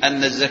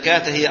أن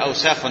الزكاة هي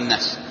أوساخ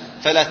الناس،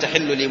 فلا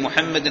تحل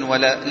لمحمد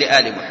ولا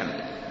لآل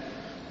محمد.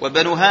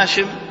 وبنو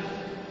هاشم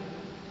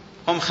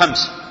هم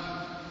 5.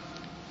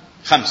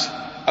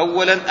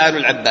 أولا آل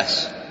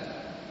العباس،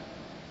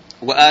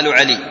 وآل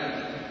علي،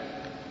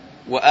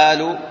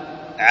 وآل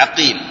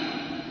عقيل،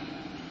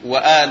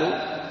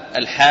 وآل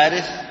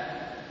الحارث،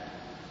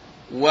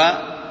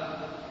 وآل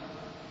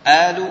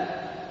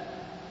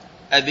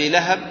أبي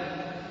لهب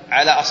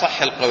على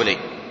أصح القولين،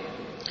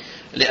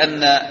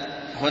 لأن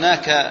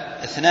هناك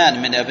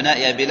 2 من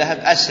أبناء أبي لهب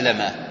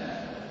أسلما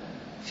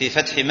في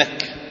فتح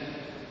مكة،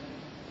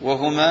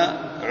 وهما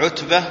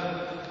عتبة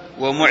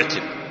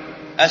ومعتب،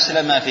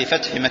 أسلما في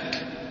فتح مكة.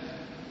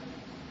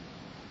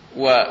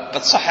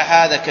 وقد صحح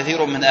هذا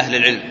كثير من أهل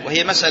العلم،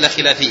 وهي مسألة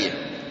خلافية.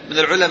 من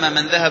العلماء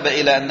من ذهب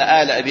إلى أن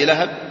آل أبي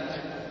لهب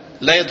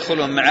لا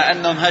يدخلون، مع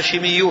أنهم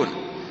هاشميون،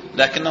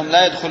 لكنهم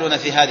لا يدخلون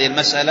في هذه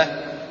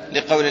المسألة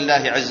لقول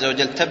الله عز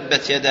وجل: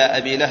 تبت يدا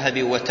أبي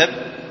لهب وتب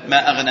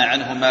ما أغنى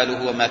عنه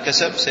ماله وما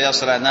كسب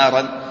سيصلى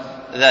نارا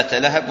ذات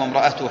لهب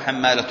وامرأته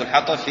حمالة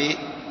الحطب في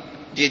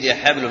جيدها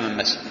حبل من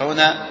مسد.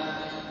 فهنا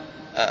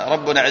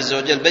ربنا عز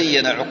وجل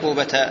بين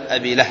عقوبة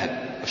أبي لهب.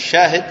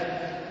 والشاهد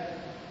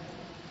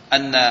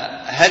أن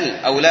هل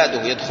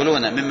أولاده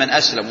يدخلون ممن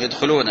أسلم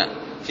يدخلون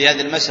في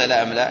هذه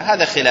المسألة أم لا،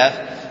 هذا خلاف.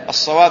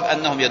 الصواب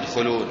أنهم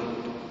يدخلون،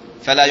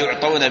 فلا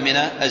يعطون من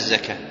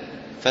الزكاة،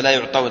 فلا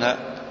يعطون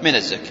من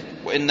الزكاة،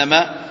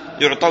 وإنما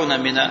يعطون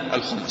من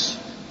الخمس.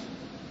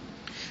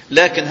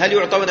 لكن هل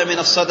يعطون من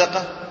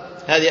الصدقة؟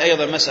 هذه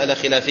أيضا مسألة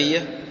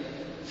خلافية.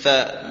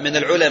 فمن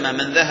العلماء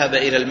من ذهب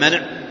إلى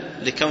المنع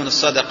لكون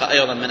الصدقة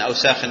أيضا من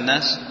أوساخ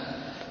الناس،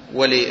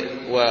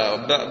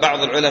 وبعض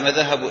العلماء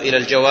ذهبوا إلى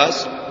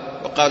الجواز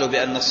وقالوا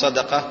بأن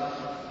الصدقة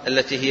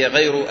التي هي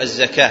غير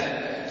الزكاة،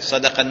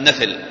 صدقة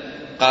النفل،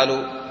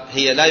 قالوا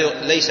هي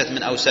ليست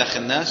من أوساخ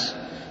الناس،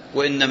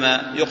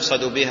 وإنما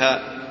يقصد بها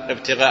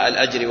ابتغاء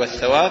الأجر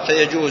والثواب،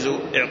 فيجوز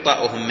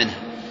إعطاؤهم منها.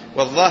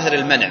 والظاهر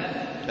المنع،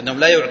 أنهم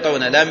لا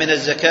يعطون لا من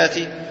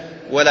الزكاة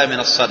ولا من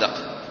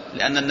الصدقة،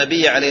 لأن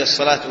النبي عليه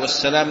الصلاة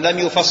والسلام لم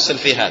يفصل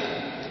في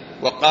هذا،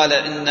 وقال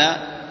إن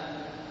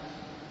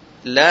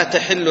لا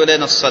تحل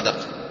لنا الصدق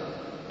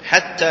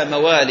حتى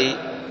موالي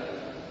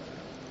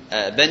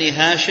بني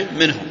هاشم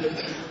منهم.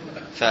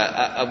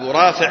 فأبو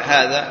رافع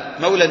هذا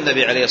مولى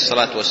النبي عليه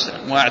الصلاة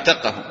والسلام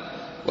واعتقه،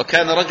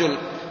 وكان رجل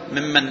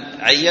ممن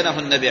عينه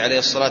النبي عليه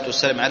الصلاة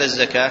والسلام على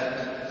الزكاة.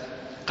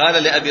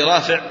 قال لأبي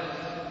رافع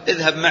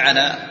اذهب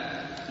معنا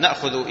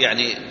نأخذ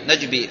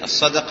نجبي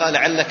الصدقة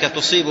لعلك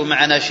تصيب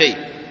معنا شيء.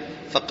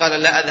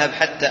 فقال لا أذهب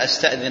حتى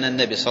أستأذن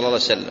النبي صلى الله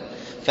عليه وسلم.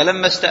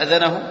 فلما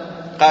استأذنه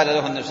قال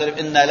له النبي صلى الله عليه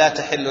وسلم إنا لا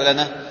تحل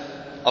لنا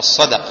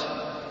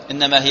الصدق،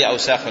 إنما هي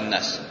أوساخ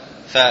الناس.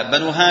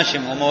 فبنو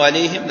هاشم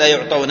ومواليهم لا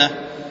يعطون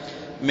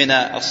من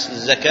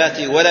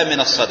الزكاة ولا من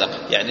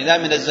الصدقة، لا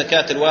من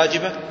الزكاة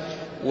الواجبة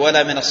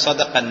ولا من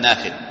الصدقة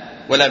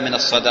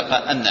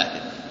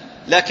النافلة.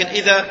 لكن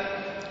إذا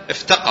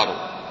افتقروا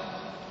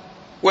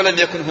ولم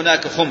يكن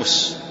هناك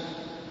خمس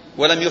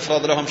ولم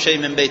يفرض لهم شيء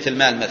من بيت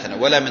المال مثلا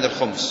ولا من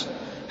الخمس،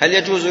 هل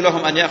يجوز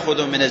لهم أن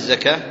يأخذوا من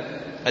الزكاة؟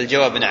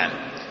 الجواب نعم،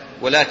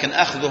 ولكن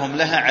أخذهم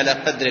لها على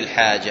قدر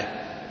الحاجة،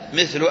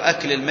 مثل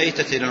أكل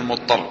الميتة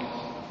للمضطر،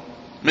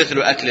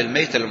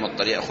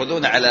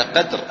 يأخذون على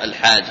قدر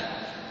الحاجة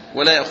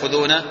ولا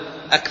يأخذون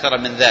أكثر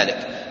من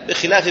ذلك،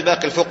 بخلاف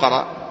باقي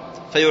الفقراء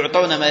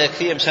فيعطون ما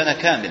يكفيهم سنة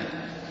كامل،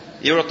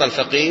 يعطى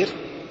الفقير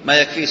ما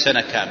يكفي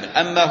سنة كامل.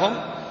 أما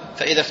هم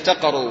فإذا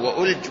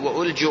افتقروا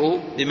وألجؤوا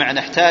بمعنى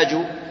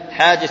احتاجوا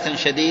حاجة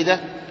شديدة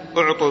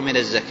أعطوا من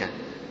الزكاة،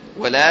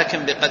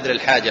 ولكن بقدر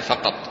الحاجة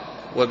فقط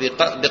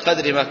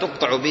وبقدر ما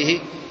تقطع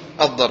به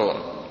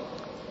الضرورة.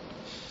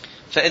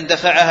 فإن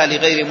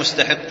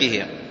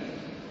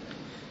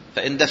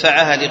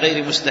دفعها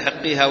لغير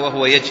مستحقها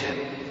وهو يجهل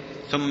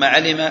ثم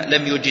علم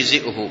لم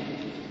يجزئه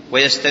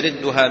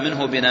ويستردها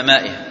منه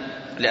بنمائها،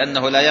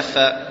 لأنه لا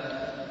يخفى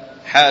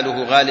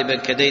حاله غالبا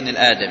كدين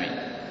الآدمي.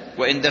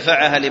 وإن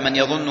دفعها لمن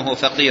يظنه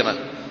فقيرا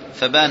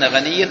فبان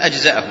غنيا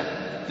أجزأه،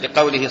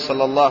 لقوله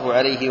صلى الله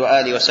عليه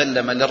وآله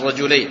وسلم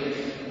للرجلين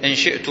إن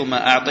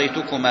شئتما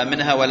أعطيتكما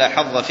منها ولا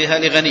حظ فيها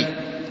لغني.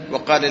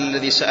 وقال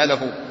للذي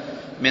سأله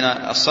من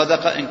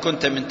الصدقة إن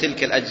كنت من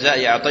تلك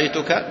الأجزاء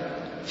أعطيتك،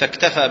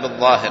 فاكتفى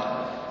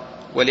بالظاهر،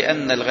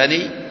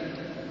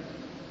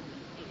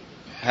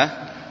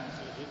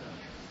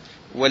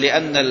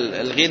 ولأن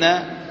الغنى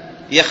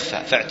يخفى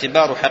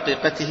فاعتبار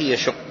حقيقته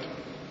يشق.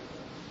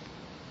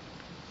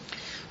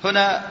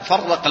 هنا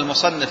فرق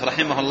المصنف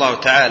رحمه الله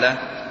تعالى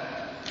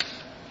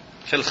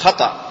في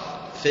الخطأ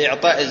في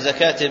إعطاء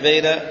الزكاة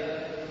بين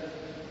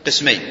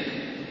قسمين: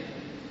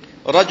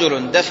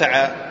 رجل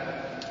دفع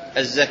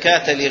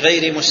الزكاة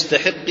لغير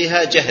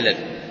مستحقها جهلا،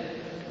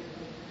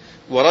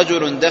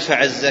 ورجل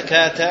دفع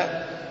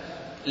الزكاة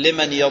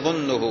لمن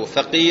يظنه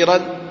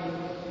فقيرا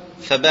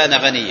فبان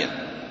غنيا.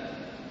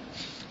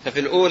 ففي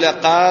الأولى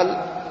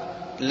قال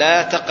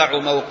لا تقع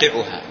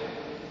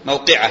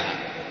موقعها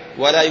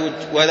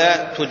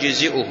ولا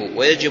تجزئه،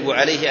 ويجب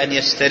عليه أن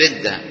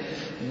يستردها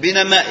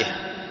بنمائها.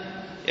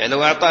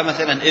 لو أعطى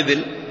مثلا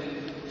إبل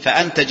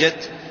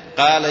فأنتجت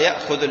قال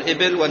يأخذ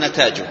الإبل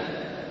ونتاجه،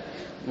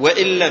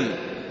 وإن لم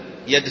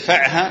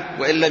يدفعها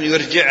وإن لم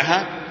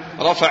يرجعها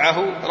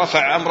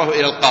رفع أمره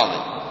إلى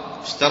القاضي،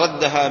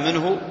 استردها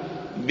منه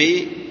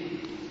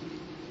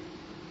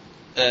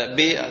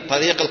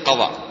بطريق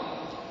القضاء،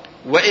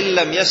 وإن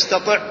لم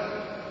يستطع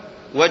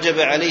وجب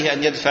عليه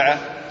أن يدفع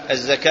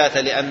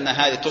الزكاة، لأن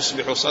هذه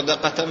تصبح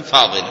صدقة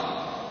فاضلة.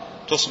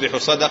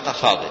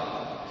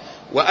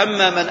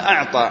 وأما من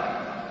أعطى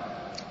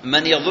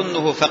من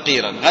يظنه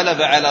فقيرا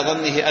غلب على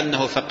ظنه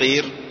أنه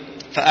فقير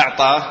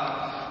فأعطاه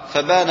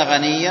فبان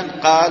غنيا،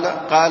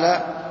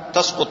 قال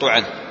تسقط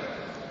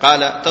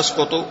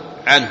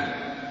عنه.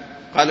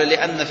 قال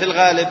لأن في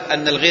الغالب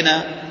أن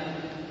الغنى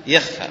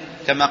يخفى،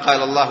 كما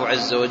قال الله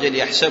عز وجل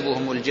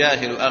يحسبهم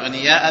الجاهل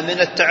أغنياء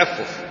من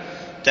التعفف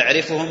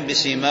تعرفهم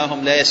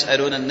بسيماهم لا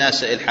يسألون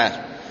الناس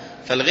إلحافا.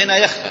 فالغنى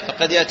يخفى،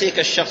 فقد يأتيك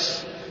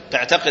الشخص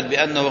تعتقد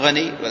بأنه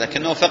غني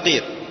ولكنه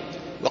فقير،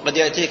 وقد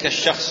يأتيك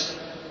الشخص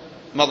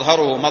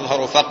مظهره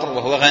مظهر فقر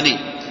وهو غني.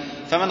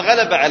 فمن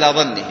غلب على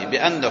ظنه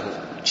بأنه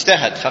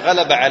اجتهد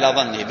فغلب على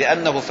ظنه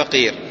بأنه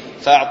فقير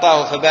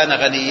فأعطاه فبان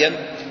غنيا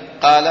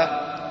قال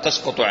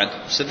تسقط عنه.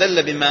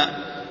 استدل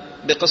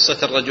بقصة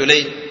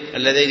الرجلين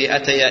اللذين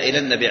أتيا إلى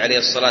النبي عليه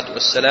الصلاة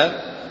والسلام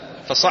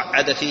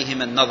فصعد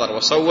فيهما النظر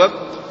وصوب،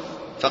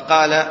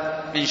 فقال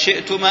إن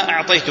شئتما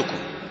أعطيتكم،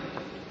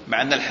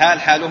 مع أن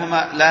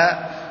حالهما لا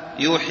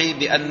يوحي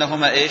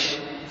بأنهما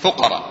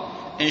فقراء.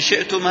 إن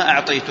شئتما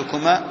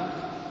أعطيتكما،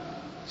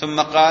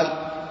 ثم قال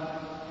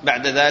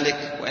بعد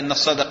ذلك وإن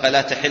الصدقة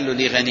لا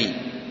تحل لغني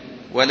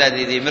ولا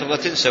لذي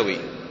مرة سوي.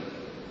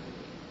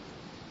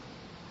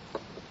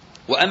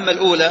 وأما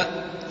الأولى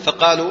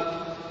فقالوا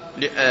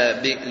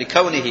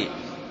لكونه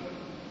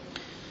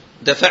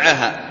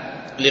دفعها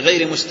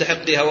لغير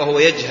مستحقها وهو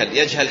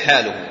يجهل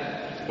حاله،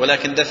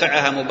 ولكن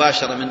دفعها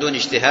مباشرة من دون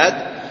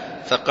اجتهاد،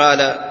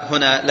 فقال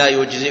هنا لا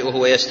يجزئه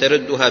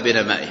ويستردها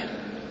بنمائه.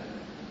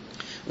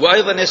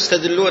 وأيضا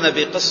يستدلون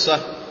بقصة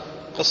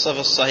في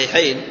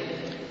الصحيحين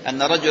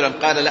أن رجلا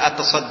قال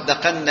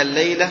لأتصدقن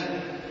الليلة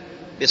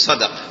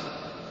بصدقة،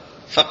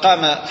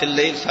 فقام في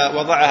الليل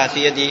فوضعها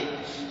في يد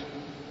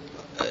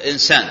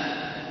إنسان،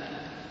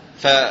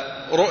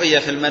 فرؤي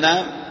في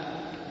المنام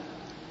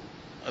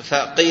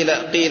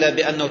قيل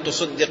بأنه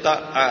تصدق،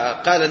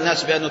 قال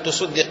الناس بأنه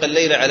تصدق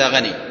الليل على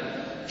غني،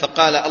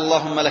 فقال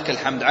اللهم لك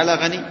الحمد على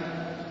غني،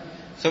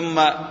 ثم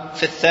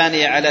في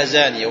الثانية على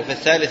زانية، وفي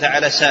الثالثة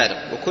على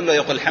سارق، وكله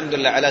يقول الحمد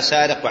لله على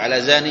سارق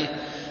وعلى زاني.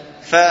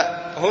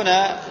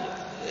 فهنا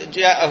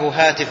جاءه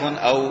هاتف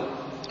أو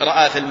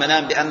رأى في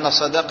المنام بأن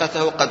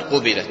صدقته قد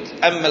قبلت،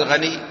 أما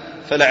الغني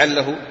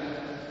فلعله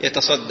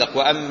يتصدق،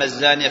 وأما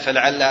الزانية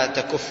فلعلها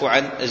تكف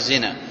عن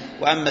الزنا،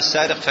 وأما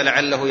السارق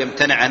فلعله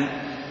يمتنع عن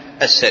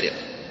السرقة.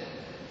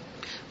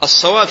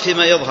 الصواب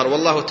فيما يظهر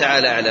والله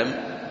تعالى أعلم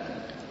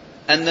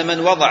أن من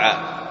وضع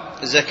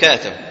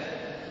زكاته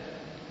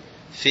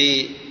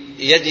في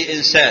يد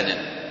إنسان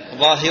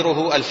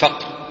ظاهره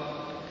الفقر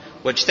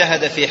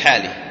واجتهد في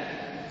حاله،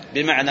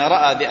 بمعنى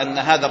رأى بأن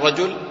هذا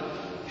الرجل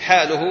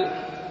حاله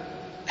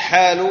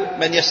حال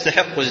من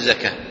يستحق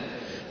الزكاة،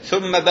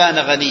 ثم بان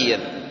غنيا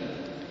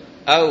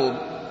أو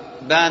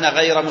بان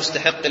غير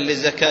مستحق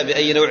للزكاة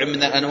بأي نوع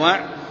من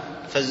الأنواع،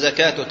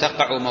 فالزكاة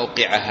تقع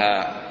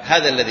موقعها.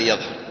 هذا الذي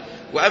يظهر.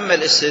 وأما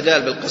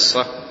الاستدلال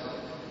بالقصة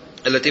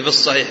التي في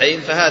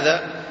الصحيحين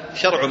فهذا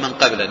شرع من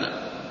قبلنا،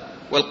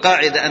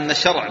 والقاعدة أن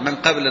شرع من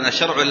قبلنا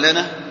شرع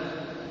لنا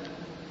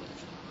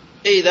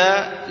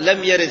إذا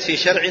لم يرد في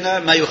شرعنا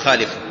ما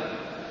يخالفه،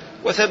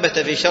 وثبت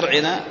في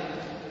شرعنا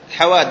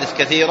حوادث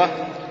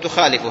كثيرة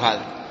تخالف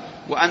هذا،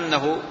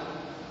 وأنه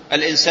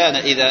الإنسان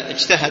إذا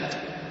اجتهد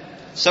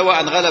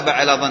سواء غلب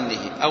على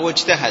ظنه أو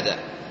اجتهد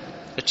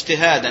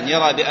اجتهادا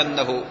يرى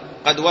بأنه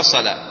قد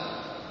وصل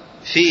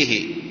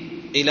فيه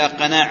إلى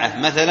قناعة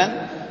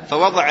مثلا،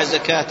 فوضع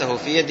زكاته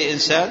في يد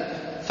إنسان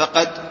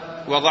فقد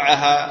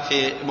وضعها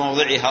في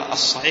موضعها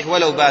الصحيح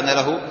ولو بان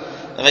له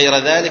غير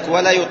ذلك،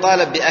 ولا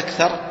يطالب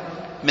بأكثر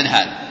من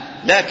هذا.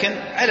 لكن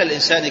على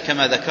الإنسان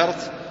كما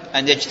ذكرت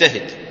أن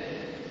يجتهد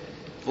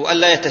وأن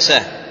لا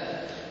يتساهل،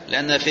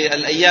 لأن في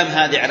الأيام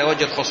هذه على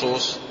وجه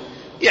الخصوص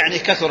يعني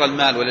كثر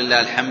المال ولله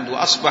الحمد،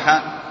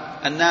 وأصبح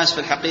الناس في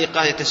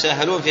الحقيقة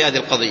يتساهلون في هذه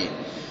القضية.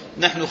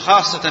 نحن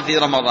خاصة في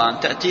رمضان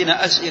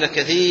تأتينا أسئلة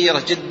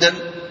كثيرة جدا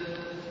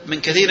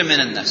من كثير من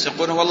الناس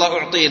يقولون والله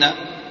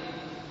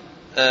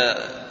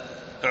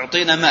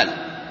أعطينا مال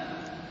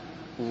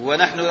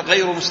ونحن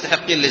غير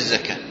مستحقين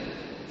للزكاة،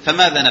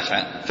 فماذا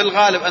نفعل؟ في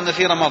الغالب أن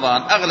في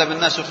رمضان أغلب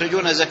الناس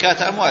يخرجون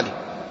زكاة أموالهم،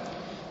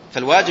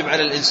 فالواجب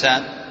على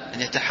الإنسان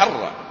أن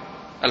يتحرى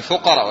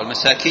الفقراء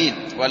والمساكين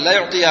وأن لا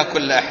يعطيها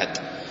كل أحد،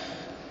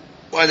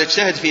 وأن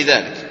يجتهد في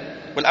ذلك.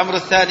 والأمر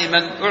الثاني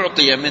من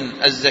أعطي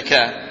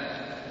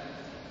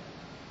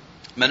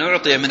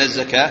من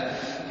الزكاة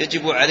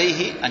يجب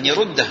عليه أن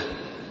يردها،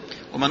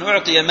 ومن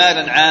أعطي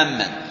مالا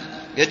عاما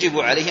يجب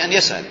عليه أن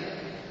يسأل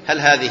هل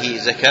هذه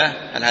زكاة؟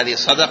 هل هذه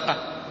صدقة؟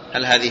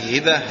 هل هذه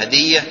هبة؟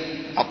 هدية؟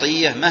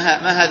 عطية؟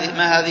 ما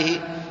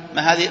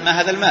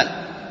هذا المال؟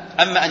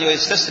 أما أن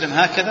يستسلم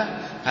هكذا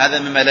هذا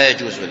مما لا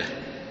يجوز له.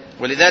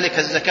 ولذلك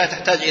الزكاة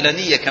تحتاج إلى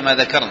نية كما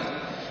ذكرنا،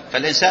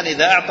 فالإنسان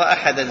إذا أعطى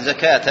أحدا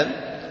زكاة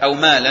أو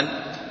مالا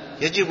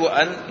يجب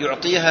أن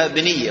يعطيها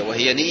بنية،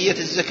 وهي نية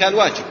الزكاة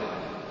الواجب.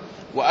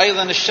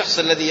 وأيضا الشخص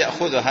الذي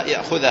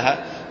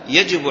يأخذها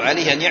يجب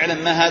عليه أن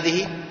يعلم ما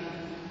هذه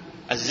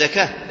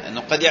الزكاة،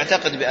 لأنه قد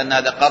يعتقد بأن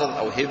هذا قرض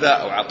أو هبة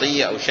أو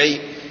عطية أو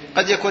شيء.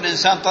 قد يكون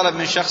إنسان طلب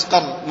من شخص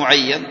قرض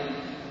معين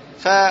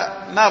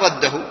فما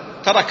رده،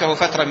 تركه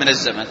فترة من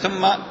الزمن،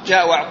 ثم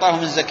جاء وأعطاه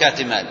من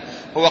زكاة مال،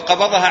 هو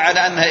قبضها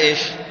على أنها إيش؟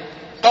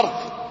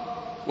 قرض،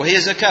 وهي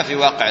زكاة في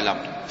واقع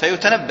الأمر،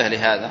 فيتنبه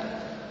لهذا.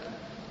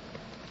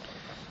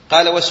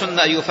 قال وسن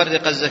أن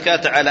يفرق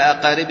الزكاة على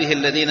أقاربه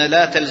الذين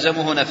لا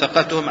تلزمه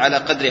نفقتهم على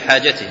قدر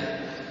حاجتهم،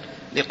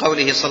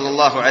 لقوله صلى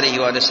الله عليه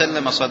وآله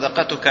وسلم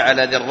صدقتك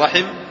على ذي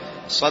الرحم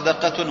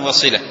صدقة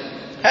وصلة.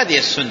 هذه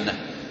السنة،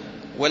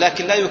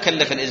 ولكن لا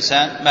يكلف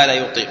الإنسان ما لا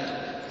يطيق.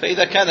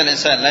 فإذا كان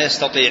الإنسان لا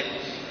يستطيع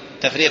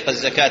تفريق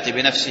الزكاة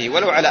بنفسه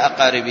ولو على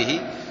أقاربه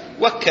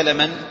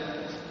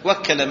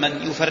وكل من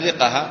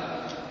يفرقها،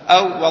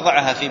 أو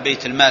وضعها في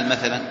بيت المال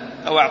مثلا،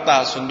 أو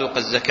أعطاها صندوق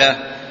الزكاة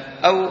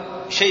أو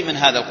شيء من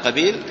هذا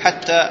القبيل،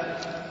 حتى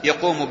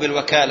يقوم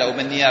بالوكالة أو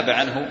بالنيابة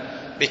عنه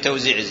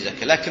بتوزيع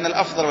الزكاة. لكن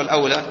الأفضل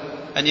والأولى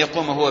أن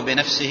يقوم هو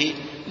بنفسه،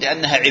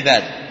 لأنها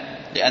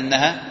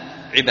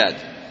عباد.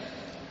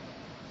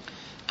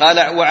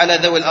 قال وعلى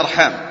ذوي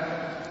الأرحام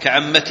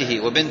كعمته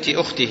وبنت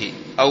أخته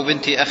أو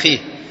بنت أخيه،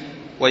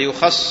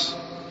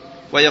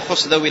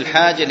 ويخص ذوي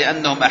الحاجة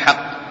لأنهم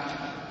أحق.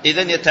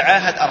 إذن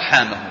يتعاهد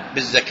أرحامه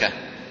بالزكاة،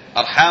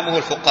 أرحامه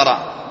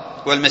الفقراء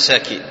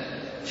والمساكين،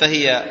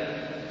 فهي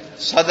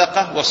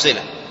صدقة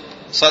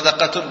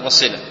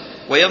وصلة،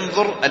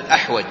 وينظر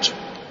الأحوج،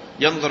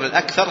 ينظر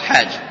الأكثر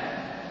حاجة،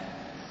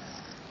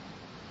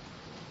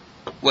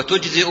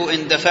 وتجزئ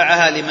إن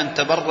دفعها لمن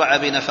تبرع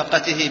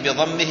بنفقته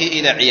بضمه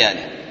إلى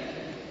عياله.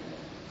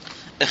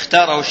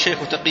 اختاره الشيخ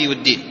تقي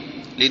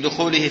الدين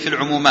لدخوله في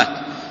العمومات،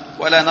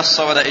 ولا نص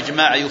ولا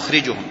إجماع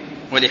يخرجهم،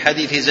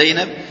 ولحديث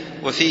زينب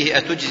وفيه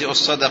أتجزئ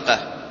الصدقة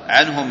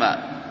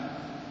عنهما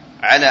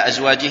على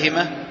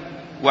أزواجهما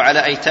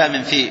وعلى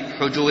أيتام في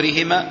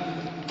حجورهما؟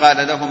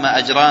 قال لهما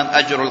أجران،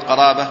 أجر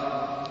القرابة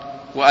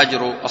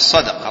وأجر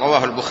الصدقة.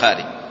 رواه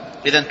البخاري.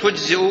 إذن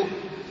تجزئ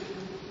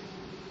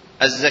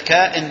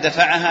الزكاة إن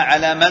دفعها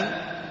على من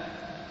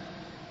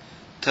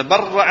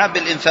تبرع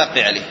بالإنفاق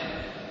عليه.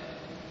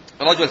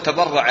 رجل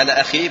تبرع على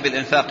أخيه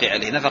بالإنفاق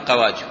عليه نفقة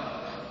واجب،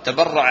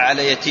 تبرع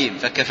على يتيم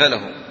فكفله،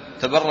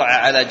 تبرع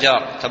على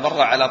جار،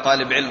 تبرع على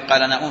طالب علم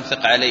قال أنا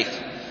أنفق عليك،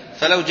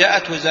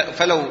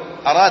 فلو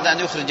أراد أن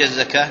يخرج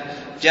الزكاة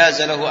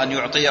جاز له أن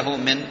يعطيه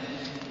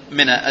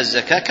من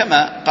الزكاة،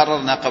 كما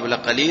قررنا قبل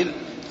قليل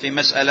في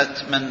مسألة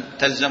من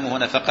تلزمه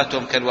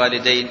نفقتهم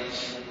كالوالدين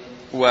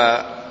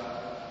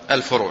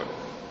والفروع.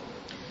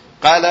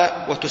 قال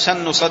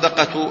وتسن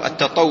صدقة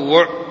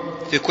التطوع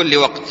في كل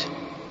وقت،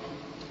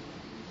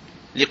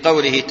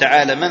 لقوله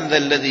تعالى من ذا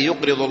الذي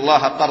يقرض الله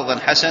قرضا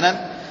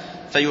حسنا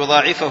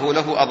فيضاعفه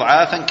له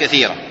أضعافا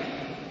كثيرة.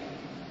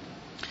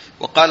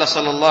 وقال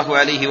صلى الله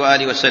عليه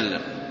وآله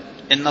وسلم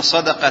إن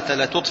الصدقة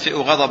لتطفئ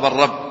غضب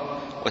الرب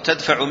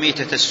وتدفع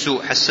ميتة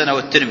السوء، حسنه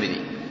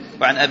الترمذي.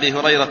 وعن أبي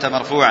هريرة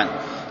مرفوعا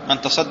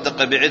من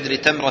تصدق بعذر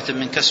تمرة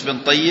من كسب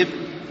طيب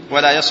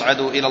ولا يصعد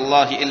إلى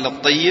الله إلا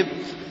الطيب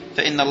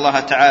فإن الله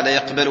تعالى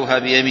يقبلها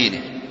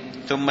بيمينه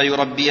ثم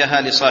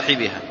يربيها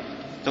لصاحبها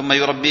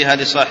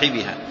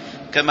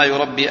كما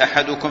يربي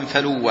أحدكم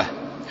فلوه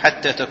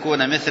حتى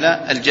تكون مثل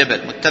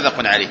الجبل،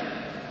 متفق عليه.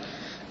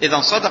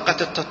 إذن صدقة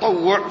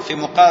التطوع في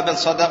مقابل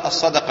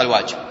الصدقة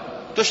الواجب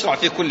تشرع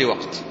في كل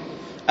وقت.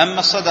 أما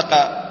الصدقة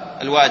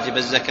الواجب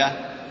الزكاة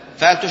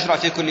فهل تشرع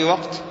في كل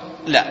وقت؟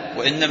 لا،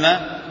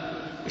 وإنما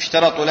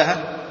يشترط لها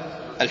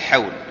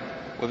الحول.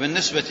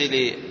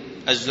 وبالنسبة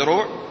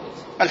للزروع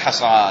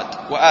الحصاد،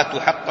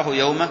 وآتوا حقه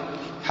يوم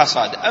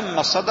حصاد.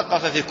 أما الصدقة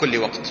ففي كل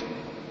وقت،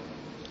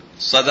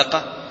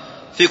 الصدقة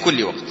في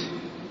كل وقت،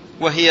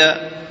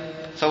 وهي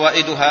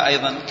فوائدها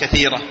أيضا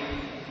كثيرة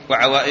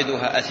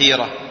وعوائدها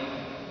أثيرة،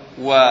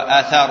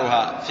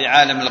 وآثارها في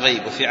عالم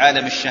الغيب وفي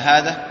عالم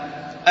الشهادة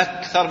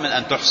أكثر من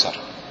أن تحصر،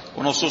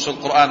 ونصوص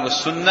القرآن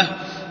والسنة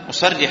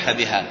مصرحة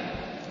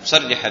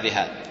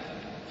بها.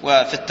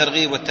 وفي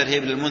الترغيب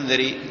والترهيب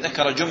للمنذري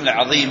ذكر جملة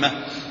عظيمة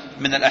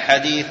من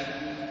الأحاديث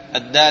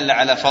الدالة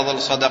على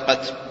فضل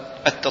صدقة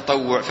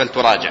التطوع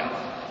فلتراجع.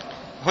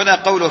 هنا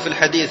قوله في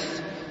الحديث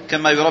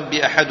كما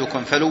يربي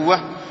أحدكم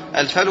فلوه،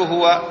 الفلو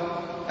هو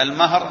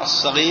المهر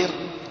الصغير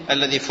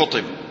الذي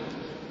فطم،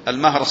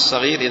 المهر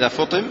الصغير إذا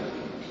فطم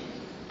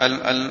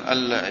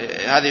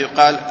هذا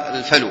يقال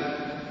الفلو.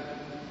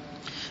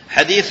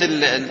 حديث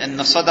أن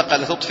الصدقة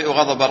لتطفئ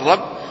غضب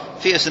الرب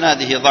في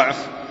إسناده ضعف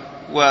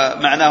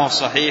ومعناه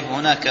صحيح،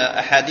 هناك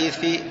أحاديث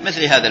في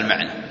مثل هذا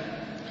المعنى.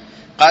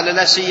 قال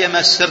لا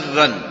سيما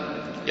سرا،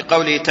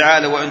 لقوله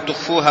تعالى وإن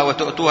تخفوها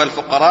وتؤتوها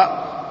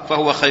الفقراء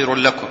فهو خير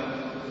لكم.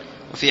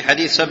 وفي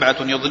حديث 7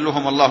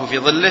 يظلهم الله في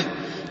ظله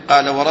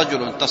قال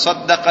ورجل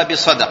تصدق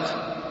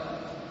بصدقة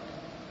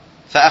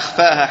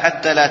فأخفاها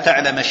حتى لا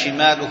تعلم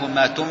شماله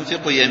ما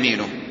تنفق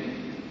يمينه.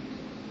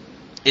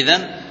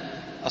 إذن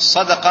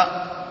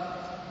الصدقة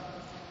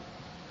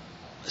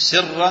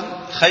سرا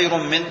خير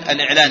من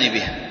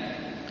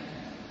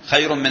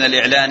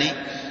الإعلان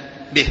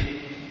به،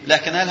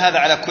 لكن هل هذا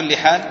على كل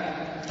حال؟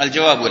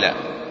 الجواب لا،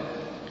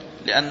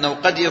 لأنه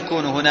قد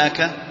يكون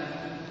هناك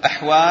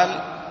أحوال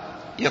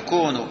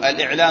يكون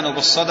الإعلان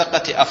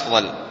بالصدقة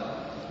أفضل،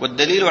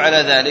 والدليل على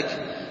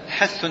ذلك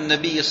حث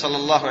النبي صلى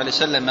الله عليه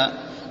وسلم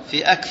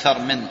في أكثر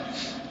من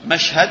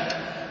مشهد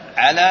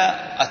على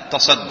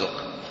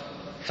التصدق،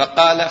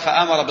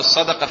 فأمر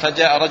بالصدقة،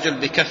 فجاء رجل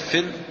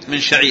بكف من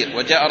شعير،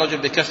 وجاء رجل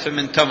بكف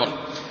من تمر،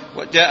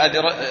 وجاء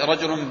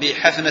رجل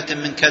بحفنة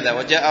من كذا،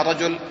 وجاء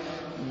رجل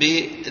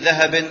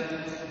بذهب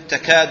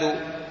تكاد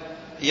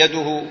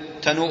يده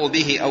تنوء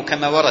به أو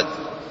كما ورد،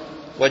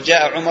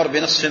 وجاء عمر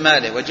بنصف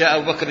ماله، وجاء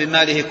أبو بكر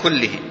بماله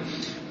كله.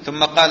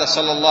 ثم قال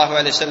صلى الله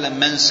عليه وسلم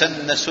من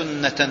سن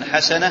سنة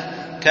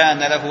حسنة كان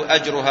له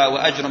أجرها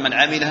وأجر من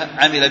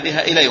عمل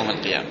بها إلى يوم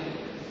القيامة.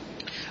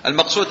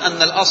 المقصود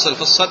أن الأصل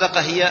في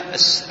الصدقة هي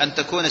أن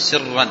تكون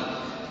سرا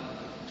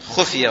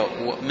خفية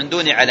من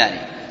دون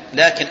علانية،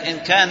 لكن إن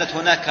كانت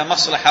هناك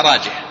مصلحة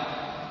راجحة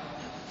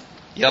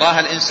يراها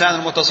الإنسان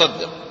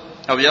المتصدق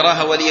أو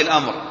يراها ولي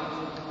الأمر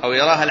أو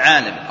يراها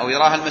العالم أو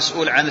يراها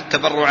المسؤول عن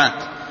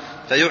التبرعات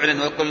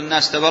فيعلن ويقول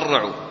الناس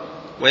تبرعوا،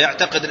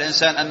 ويعتقد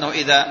الإنسان أنه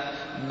إذا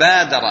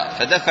بادر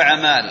فدفع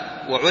مال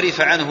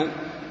وعرف عنه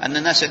أن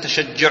الناس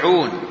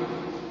يتشجعون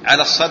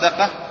على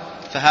الصدقة،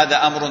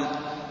 فهذا أمر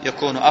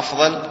يكون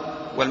أفضل،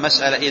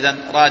 والمسألة إذن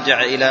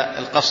راجع إلى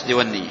القصد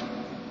والنية.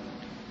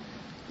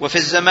 وفي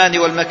الزمان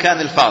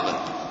والمكان الفاضل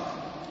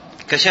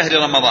كشهر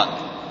رمضان،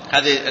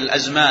 هذه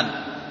الأزمان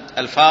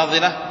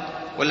الفاضلة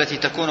والتي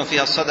تكون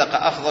فيها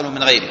الصدقة أفضل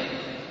من غيرها،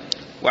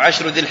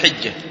 وعشر ذي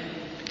الحجة،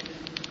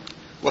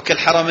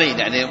 وكالحرمين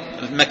يعني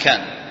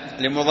المكان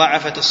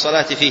لمضاعفة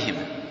الصلاة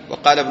فيهما.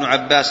 وقال ابن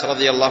عباس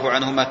رضي الله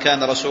عنهما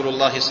كان رسول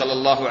الله صلى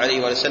الله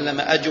عليه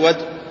وسلم أجود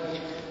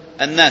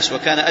الناس،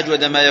 وكان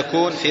أجود ما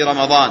يكون في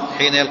رمضان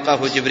حين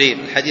يلقاه جبريل،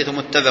 الحديث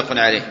متفق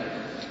عليه.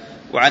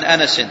 وعن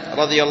أنس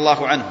رضي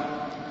الله عنه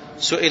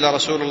سئل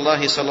رسول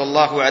الله صلى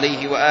الله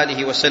عليه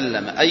وآله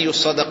وسلم: أي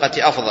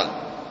الصدقة أفضل؟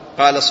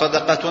 قال: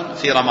 صدقة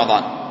في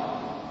رمضان.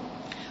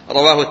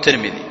 رواه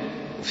الترمذي.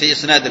 وفي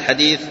إسناد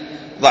الحديث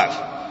ضعف.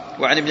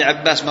 وعن ابن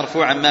عباس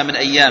مرفوعا: ما من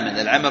أيام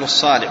العمل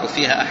الصالح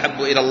فيها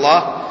أحب إلى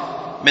الله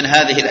من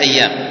هذه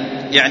الأيام،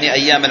 يعني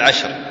أيام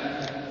العشر.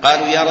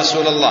 قالوا: يا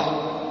رسول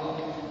الله،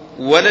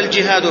 ولا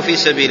الجهاد في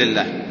سبيل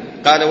الله؟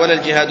 قال: ولا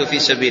الجهاد في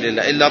سبيل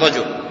الله إلا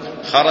رجل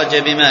خرج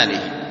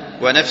بماله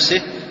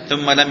ونفسه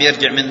ثم لم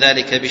يرجع من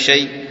ذلك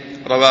بشيء.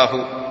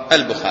 رواه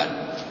البخاري.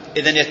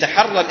 إذن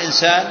يتحرى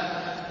الإنسان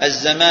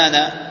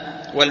الزمان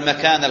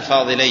والمكان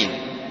الفاضلين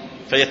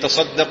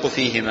فيتصدق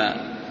فيهما،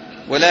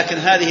 ولكن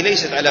هذه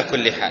ليست على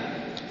كل حال.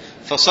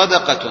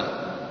 فصدقة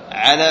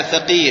على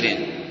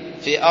فقير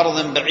في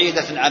أرض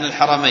بعيدة عن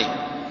الحرمين،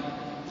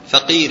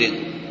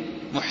 فقير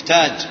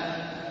محتاج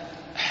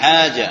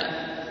حاجة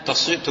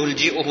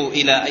تلجئه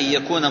إلى أن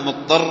يكون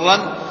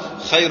مضطرا،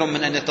 خير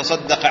من أن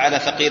يتصدق على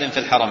فقير في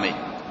الحرمين،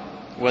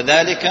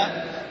 وذلك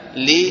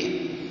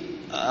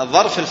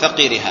لظرف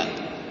الفقير هذا،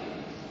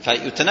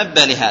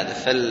 فيتنبه لهذا.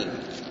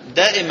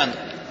 فدائما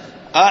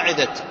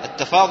قاعدة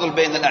التفاضل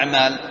بين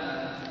الأعمال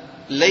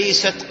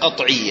ليست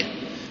قطعية،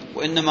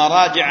 وإنما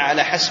راجع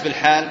على حسب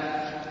الحال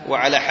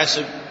وعلى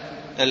حسب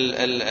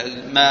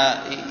ما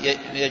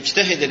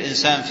يجتهد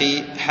الإنسان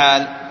في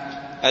حال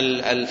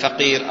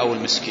الفقير أو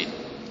المسكين.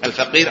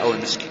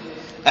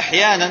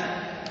 أحيانا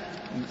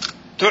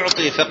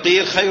تعطي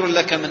فقير خير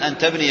لك من أن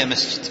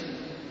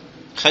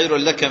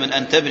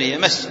تبني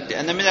مسجد،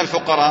 لأن من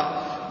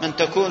الفقراء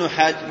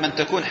من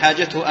تكون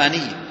حاجته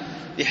آنية،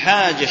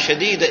 بحاجة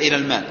شديدة إلى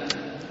المال،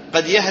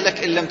 قد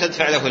يهلك إن لم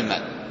تدفع له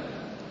المال.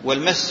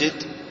 والمسجد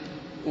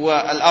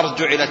والأرض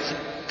جعلت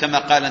كما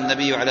قال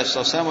النبي عليه الصلاة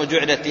والسلام: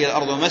 وجعلت لي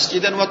الأرض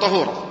مسجدا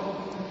وطهورا.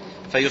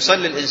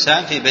 فيصلي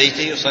الإنسان في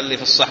بيته، يصلي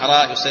في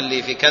الصحراء،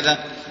 يصلي في كذا،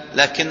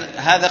 لكن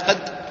هذا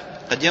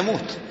قد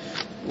يموت.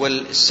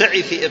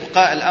 والسعي في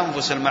إبقاء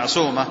الأنفس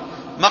المعصومة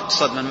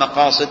مقصد من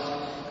مقاصد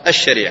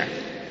الشريعة.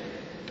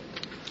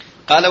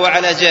 قال: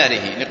 وعلى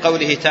جاره،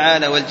 لقوله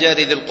تعالى: والجار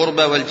ذي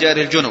القربى والجار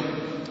الجنب،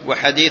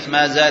 وحديث: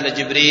 ما زال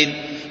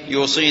جبريل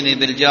يوصيني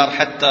بالجار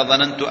حتى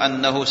ظننت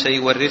أنه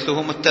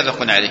سيورثه.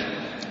 متفق عليه.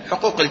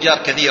 حقوق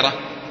الجار كثيرة،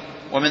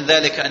 ومن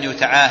ذلك أن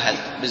يتعاهد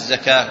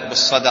بالزكاة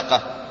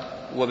وبالصدقة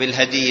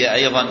وبالهدية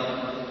أيضا،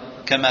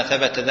 كما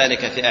ثبت ذلك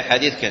في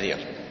أحاديث كثيرة.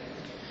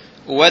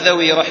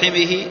 وذوي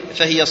رحمه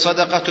فهي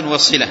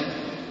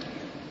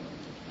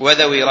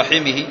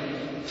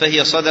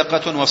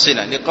صدقة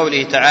وصلة،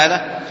 لقوله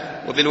تعالى: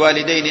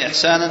 وبالوالدين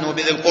إحسانا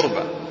وبذي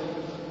القربى.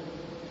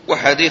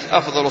 وحديث: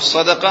 أفضل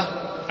الصدقة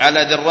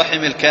على ذي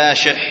الرحم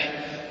الكاشح.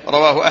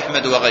 رواه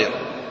أحمد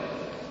وغيره.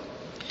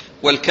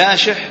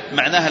 والكاشح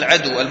معناها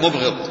العدو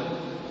المبغض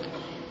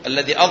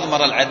الذي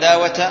أضمر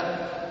العداوة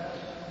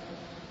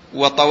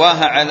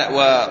وطواها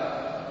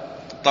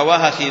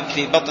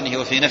في بطنه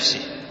وفي نفسه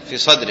في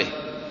صدره،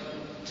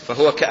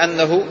 فهو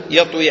كأنه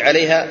يطوي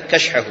عليها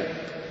كشحه.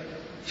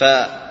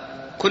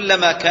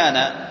 فكلما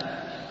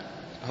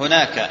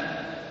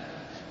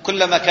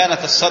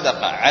كانت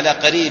الصدقة على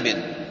قريب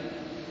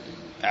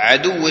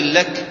عدو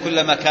لك،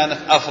 كلما كانت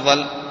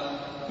أفضل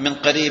من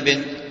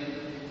قريب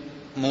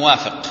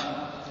موافق.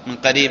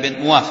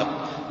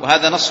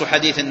 وهذا نص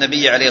حديث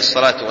النبي عليه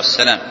الصلاة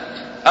والسلام: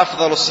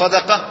 أفضل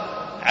الصدقة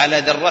على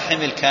ذي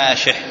الرحم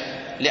الكاشح،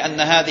 لأن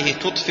هذه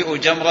تطفئ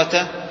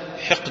جمرة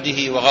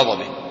حقده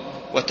وغضبه،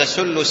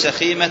 وتسل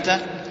سخيمة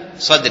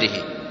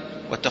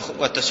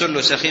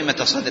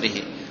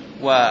صدره.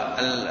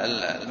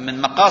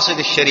 ومن مقاصد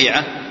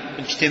الشريعة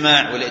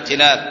الاجتماع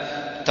والائتلاف،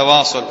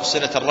 التواصل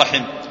وصلة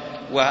الرحم،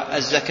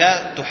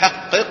 والزكاة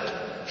تحقق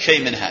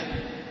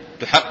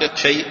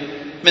شيء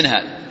من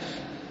هذا.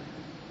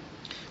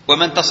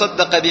 ومن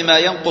تصدق بما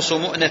ينقص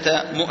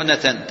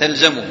مؤنة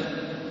تلزمه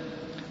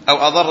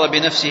أو أضر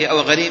بنفسه أو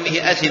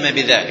غريمه أثم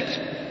بذلك،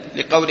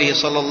 لقوله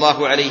صلى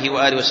الله عليه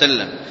وآله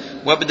وسلم: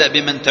 وابدأ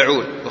بمن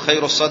تعول،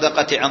 وخير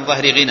الصدقة عن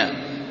ظهر غنى.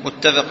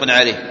 متفق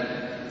عليه.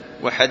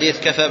 وحديث: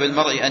 كفى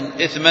بالمرء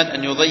إثما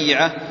أن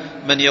يضيع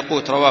من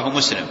يقوت. رواه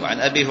مسلم.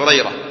 وعن أبي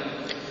هريرة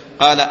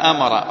قال: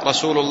 أمر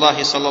رسول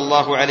الله صلى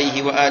الله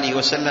عليه وآله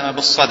وسلم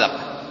بالصدقة،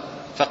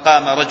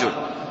 فقام رجل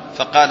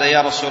فقال: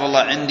 يا رسول الله،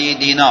 عندي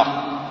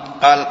دينار.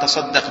 قال: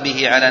 تصدق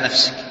به على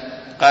نفسك.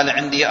 قال: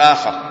 عندي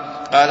آخر.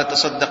 قال: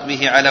 تصدق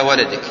به على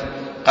ولدك.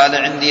 قال: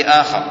 عندي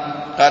آخر.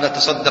 قال: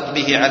 تصدق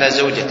به على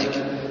زوجتك.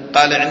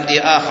 قال: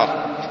 عندي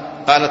آخر.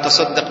 قال: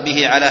 تصدق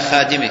به على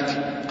خادمك.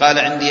 قال: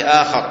 عندي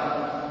آخر.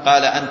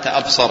 قال: أنت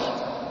أبصر.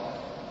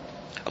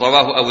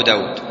 رواه أبو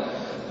داود.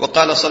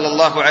 وقال صلى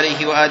الله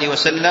عليه وآله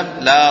وسلم: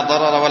 لا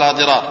ضرر ولا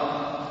ضرار،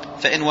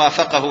 فإن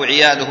وافقه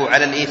عياله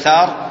على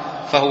الإيثار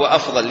فهو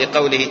أفضل،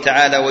 لقوله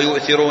تعالى: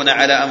 ويؤثرون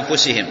على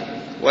أنفسهم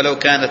ولو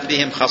كان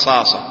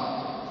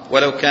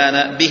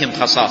بهم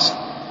خصاصة.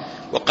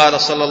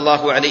 وقال صلى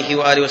الله عليه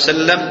وآله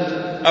وسلم: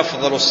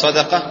 أفضل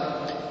الصدقة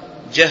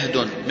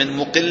جهد من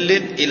مقل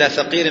إلى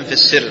فقير في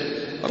السر.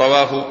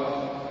 رواه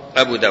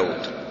أبو داود.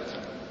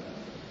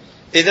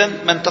 إذن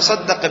من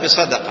تصدق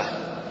بصدقة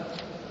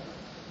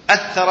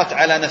أثرت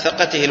على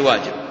نفقته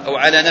الواجب أو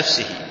على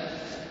نفسه،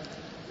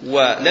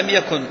 ولم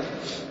يكن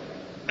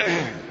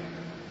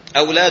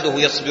أولاده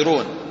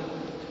يصبرون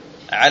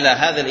على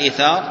هذا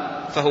الإيثار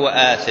فهو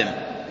آثم.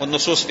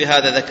 والنصوص في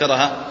هذا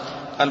ذكرها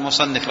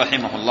المصنف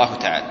رحمه الله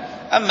تعالى.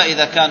 أما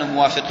إذا كانوا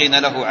موافقين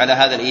له على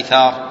هذا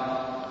الإيثار،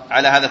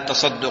 على هذا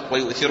التصدق،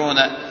 ويؤثرون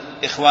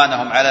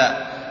إخوانهم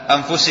على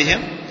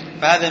أنفسهم،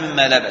 فهذا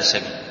مما لا بأس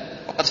به.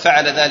 وقد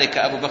فعل ذلك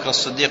أبو بكر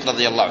الصديق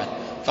رضي الله عنه،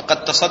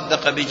 فقد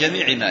تصدق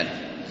بجميع ماله.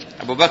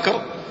 أبو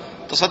بكر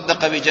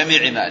تصدق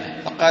بجميع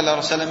ماله، فقال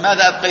رسول الله: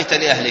 ماذا أبقيت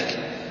لأهلك؟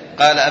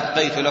 قال: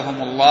 أبقيت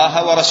لهم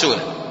الله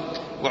ورسوله.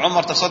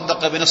 وعمر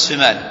تصدق بنصف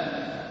ماله،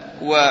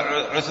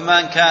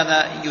 وعثمان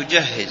كان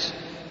يجهز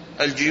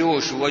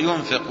الجيوش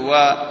وينفق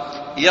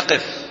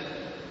ويقف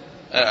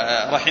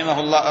رحمه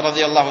الله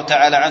رضي الله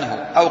تعالى عنه،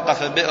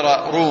 أوقف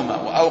بئر روما،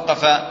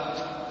 وأوقف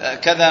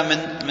كذا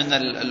من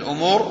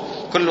الأمور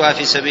كلها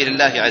في سبيل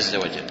الله عز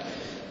وجل.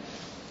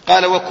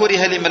 قال: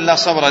 وكره لمن لا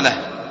صبر له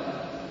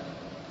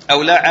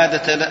أو لا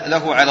عادة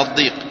له على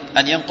الضيق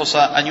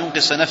أن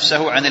ينقص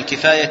نفسه عن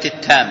الكفاية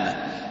التامة،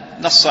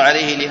 نص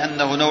عليه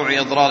لأنه نوع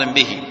إضرار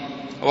به.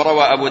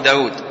 وروى أبو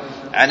داود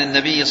عن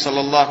النبي صلى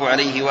الله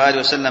عليه وآله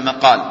وسلم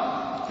قال: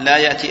 لا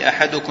يأتي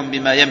أحدكم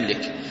بما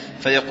يملك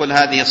فيقول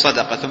هذه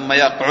صدقة ثم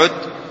يقعد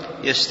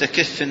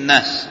يستكف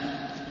الناس،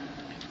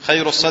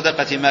 خير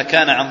الصدقة ما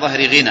كان عن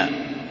ظهر غنى.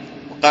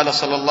 وقال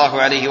صلى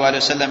الله عليه وآله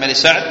وسلم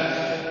لسعد: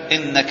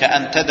 إنك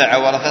أن تدع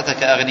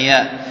ورثتك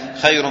أغنياء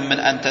خير من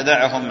أن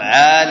تدعهم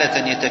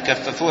عالة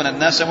يتكففون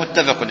الناس.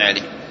 متفق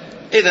عليه.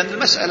 إذن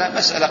المسألة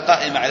مسألة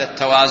قائمة على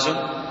التوازن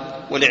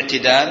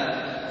والاعتدال،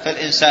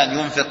 فالإنسان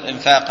ينفق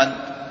إنفاقا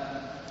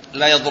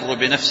لا يضر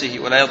بنفسه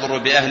ولا يضر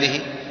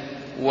بأهله،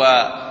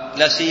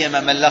 ولا سيما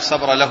من لا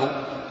صبر له.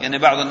 يعني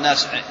بعض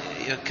الناس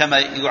كما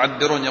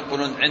يعبرون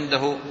يقولون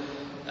عنده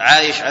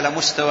عايش على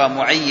مستوى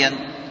معين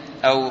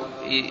أو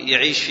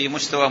يعيش في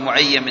مستوى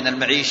معين من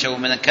المعيشة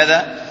ومن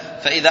كذا،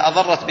 فإذا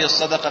أضرت به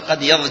الصدقة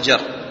قد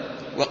يضجر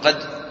وقد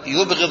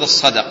يبغض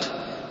الصدق،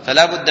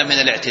 فلا بد من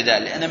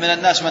الاعتدال. لأن من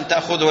الناس من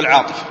تأخذه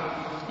العاطفة،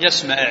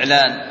 يسمع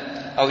إعلان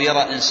أو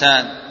يرى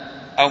إنسان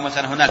أو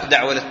مثلا هناك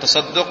دعوة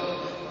للتصدق،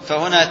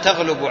 فهنا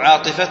تغلب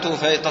عاطفته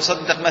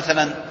فيتصدق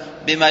مثلا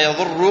بما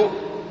يضر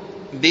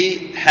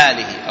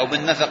بحاله أو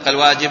بالنفقة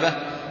الواجبة،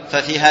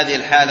 ففي هذه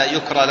الحالة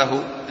يكره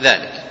له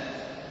ذلك.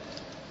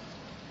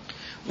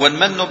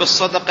 والمن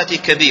بالصدقة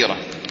كبيرة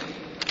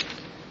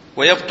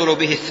ويبطل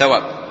به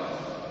الثواب،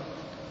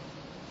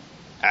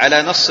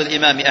 على نص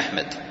الإمام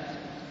أحمد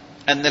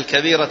أن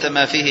الكبيرة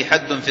ما فيه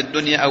حد في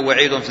الدنيا أو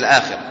وعيد في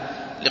الآخرة،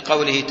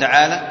 لقوله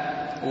تعالى: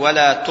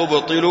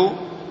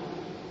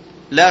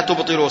 لا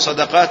تبطلوا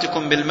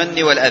صدقاتكم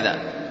بالمن والأذى.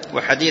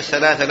 وحديث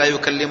 3 لا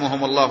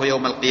يكلمهم الله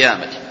يوم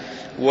القيامة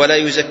ولا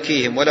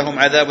يزكيهم ولهم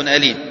عذاب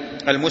أليم،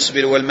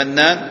 المسبل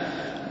والمنان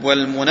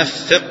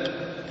والمنفق،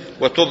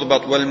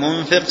 وتضبط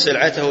والمنفق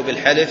سلعته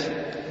بالحلف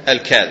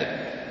الكاذب.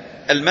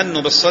 المن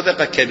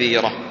بالصدقة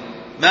كبيرة.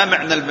 ما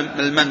معنى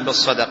المن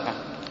بالصدقة؟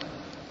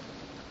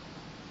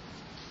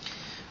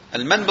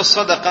 المن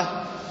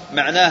بالصدقة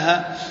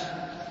معناها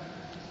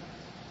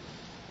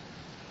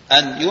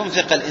أن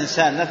ينفق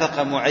الإنسان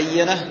نفقة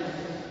معينة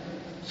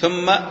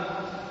ثم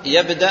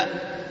يبدأ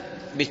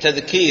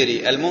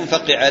بتذكير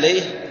المنفق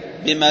عليه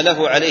بما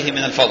له عليه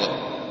من الفضل.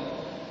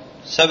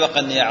 سبق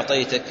أني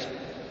أعطيتك،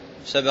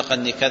 سبق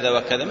أني كذا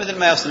وكذا، مثل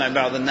ما يصنع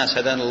بعض الناس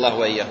هدانا الله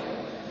وإياه،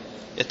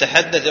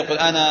 يتحدث يقول: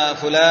 أنا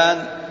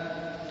فلان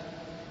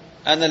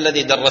أنا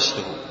الذي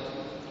درسته،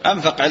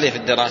 أنفق عليه في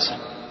الدراسة،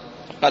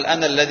 قال: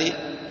 أنا الذي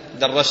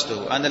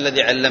درسته، أنا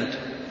الذي علمته،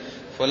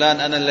 فلان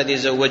أنا الذي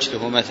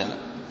زوجته مثلا،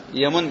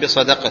 يمن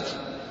بصدقته،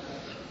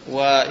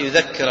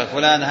 ويذكر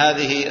فلان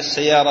هذه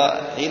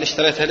السيارة هي اللي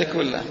اشتريتها لك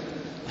ولا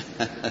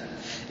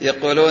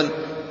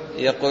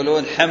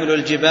يقولون حمل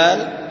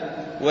الجبال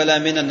ولا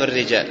منن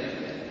الرجال،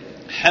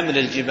 حمل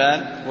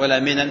الجبال ولا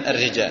منن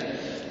الرجال.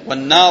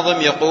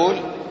 والناظم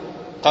يقول: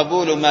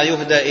 قبول ما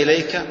يهدى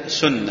إليك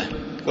سنة،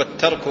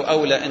 والترك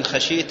أولى إن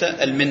خشيت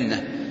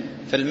المنة.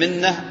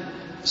 فالمنة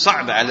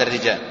صعبة على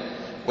الرجال،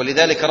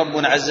 ولذلك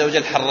ربنا عز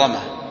وجل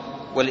حرمها.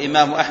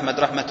 والإمام أحمد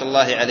رحمة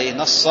الله عليه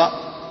نص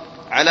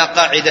على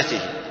قاعدته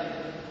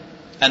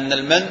أن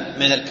المن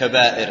من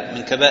الكبائر،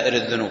 من كبائر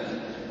الذنوب،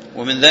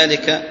 ومن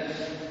ذلك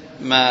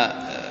ما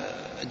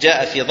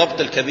جاء في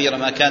ضبط الكبيرة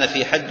ما كان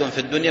في حد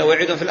في الدنيا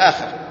ووعيد في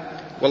الآخرة.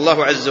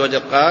 والله عز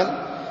وجل قال: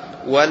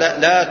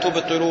 لا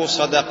تبطلوا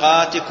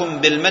صدقاتكم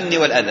بالمن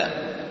والأذى.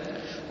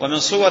 ومن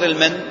صور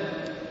المن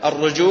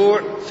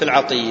الرجوع في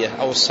العطية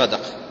أو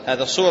الصدقة،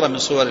 هذا صورة من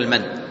صور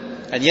المن،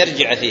 أن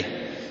يرجع فيه.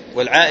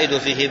 والعائد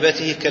في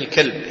هبته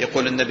كالكلب،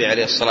 يقول النبي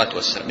عليه الصلاة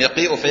والسلام: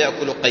 يقيء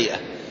فيأكل قيئة.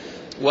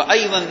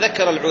 وأيضا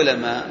ذكر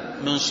العلماء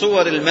من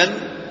صور المن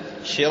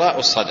شراء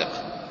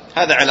الصدقة،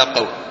 هذا على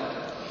قول،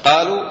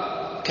 قالوا: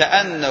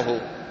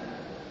 كأنه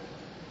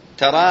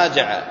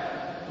تراجع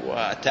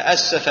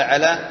وتأسف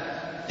على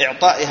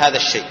إعطاء هذا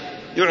الشيء،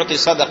 يعطي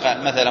صدقة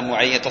مثلا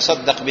معينة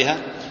يتصدق بها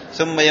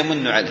ثم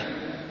يمن عليه.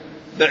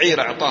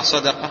 بعير أعطاه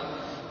صدقة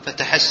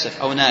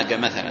فتحسف، أو ناقة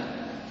مثلا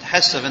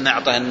تحسف أن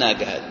أعطاه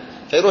الناقة هذه،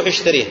 فيروح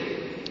يشتريه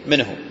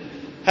منه.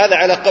 هذا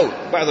على قول.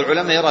 بعض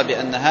العلماء يرى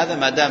بأن هذا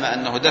ما دام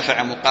أنه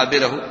دفع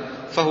مقابله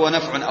فهو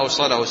نفع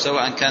أوصله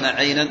سواء كان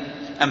عينا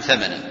أم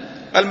ثمنا.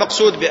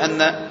 المقصود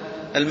بأن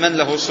المن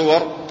له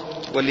صور،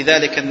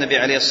 ولذلك النبي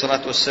عليه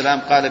الصلاة والسلام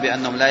قال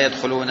بأنهم لا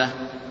يدخلون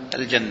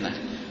الجنة.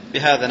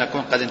 بهذا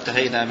نكون قد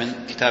انتهينا من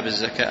كتاب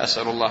الزكاة.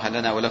 أسأل الله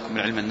لنا ولكم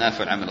العلم النافع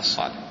والعمل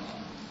الصالح.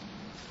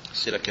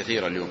 أسئلة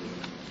كثيرة اليوم.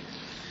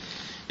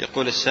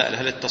 يقول السائل: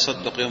 هل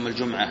التصدق يوم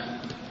الجمعة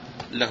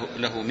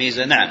له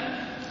ميزة؟ نعم،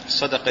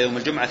 الصدقة يوم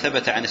الجمعة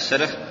ثبت عن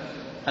السلف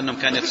أنهم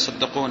كانوا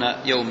يتصدقون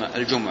يوم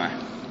الجمعة،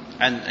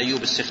 عن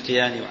أيوب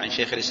السختياني وعن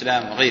شيخ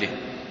الإسلام وغيره.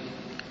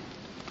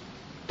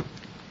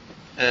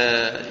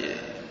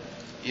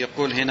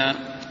 يقول هنا: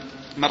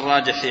 ما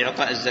الراجح في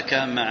إعطاء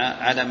الزكاة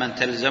على من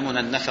تلزمنا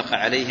النفقة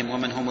عليهم،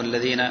 ومن هم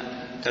الذين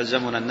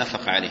تلزمنا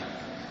النفقة عليهم؟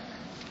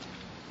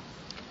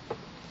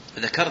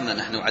 ذكرنا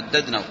نحن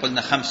عددنا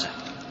وقلنا 5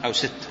 أو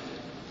 6،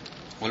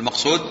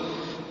 والمقصود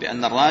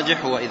بأن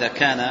الراجح هو إذا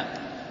كان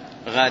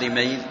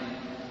غارمين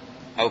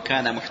أو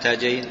كان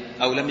محتاجين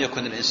أو لم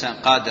يكن الإنسان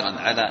قادرا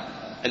على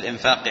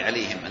الإنفاق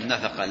عليهم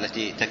النفقة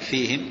التي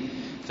تكفيهم،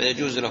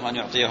 فيجوز له أن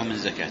يعطيهم من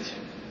زكاته.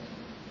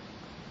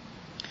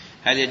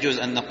 هل يجوز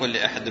أن نقول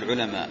لأحد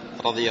العلماء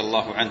رضي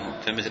الله عنه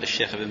كمثل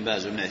الشيخ بن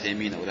باز وابن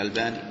عثيمين أو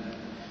الألباني: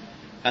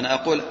 أنا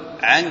أقول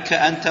عنك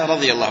أنت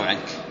رضي الله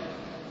عنك،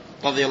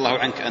 رضي الله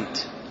عنك أنت؟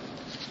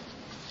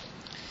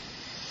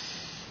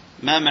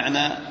 ما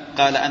معنى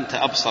قال أنت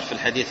أبصر في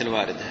الحديث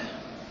الوارد؟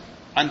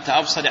 أنت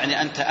أبصر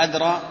يعني أنت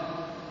أدرى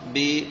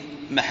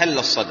بمحل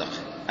الصدق،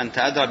 أنت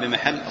أدرى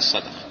بمحل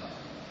الصدق.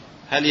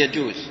 هل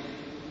يجوز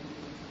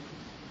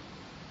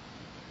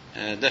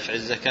دفع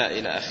الزكاة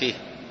إلى أخيه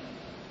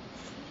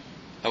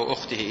أو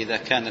أخته إذا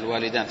كان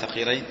الوالدان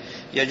فقيرين؟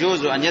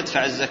 يجوز أن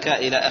يدفع الزكاة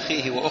إلى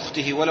أخيه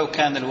وأخته ولو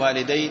كان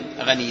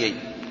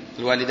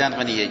الوالدان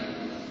غنيين،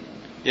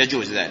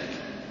 يجوز ذلك.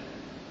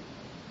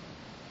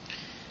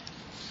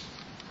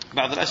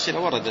 بعض الأسئلة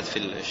وردت في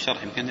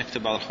الشرح، يمكن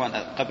يكتب بعض الأخوان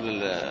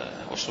قبل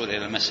الوصول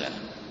إلى المسألة.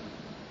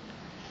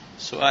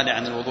 سؤالي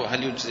عن الوضوء: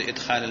 هل يجزئ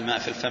إدخال الماء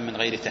في الفم من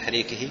غير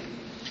تحريكه؟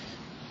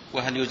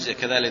 وهل يجزئ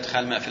كذلك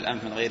إدخال الماء في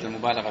الأنف من غير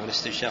المبالغة في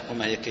الاستنشاق؟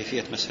 وما هي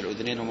كيفية مسح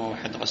الأذنين؟ وما هو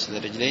حد غسل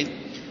الرجلين؟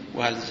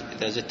 وهل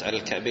إذا زدت على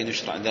الكعبين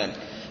يشرع ذلك؟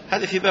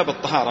 هذا في باب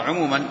الطهارة.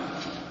 عموما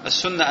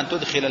السنة أن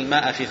تدخل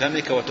الماء في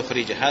فمك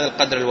وتخرجه، هذا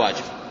القدر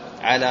الواجب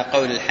على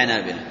قول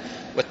الحنابلة.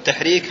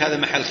 والتحريك هذا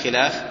محل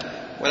خلاف،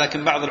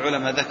 ولكن بعض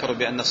العلماء ذكروا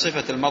بأن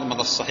صفة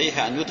المضمضة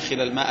الصحيحة أن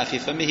يدخل الماء في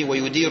فمه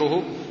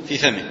ويديره في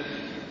فمه،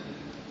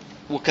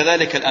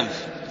 وكذلك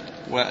الأنف.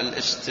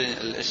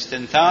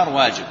 والاستنثار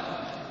واجب،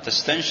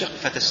 تستنشق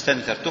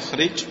فتستنثر،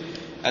 تخرج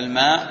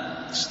الماء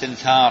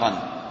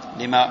استنثارا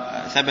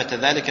لما ثبت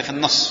ذلك في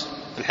النص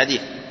في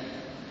الحديث.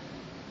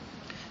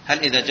 هل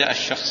إذا جاء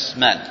الشخص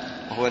مال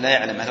وهو لا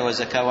يعلم هل هو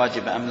زكاة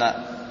واجبة أم لا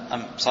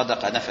أم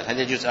صدقة نفل، هل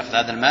يجوز أخذ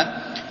هذا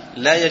المال؟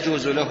 لا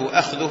يجوز له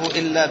أخذه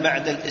إلا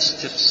بعد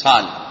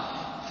الاستفصال،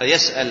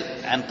 فيسأل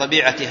عن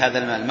طبيعة هذا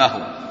المال ما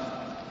هو،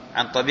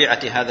 عن طبيعة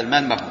هذا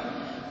المال ما هو.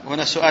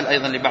 وهنا سؤال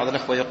أيضا لبعض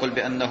الأخوة يقول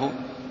بأنه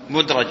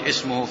مدرج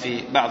اسمه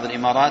في بعض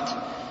الإمارات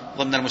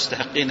ضمن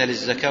المستحقين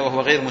للزكاة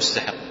وهو غير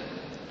مستحق،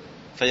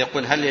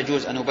 فيقول: هل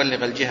يجوز أن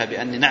أبلغ الجهة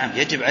بأني نعم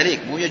يجب عليك،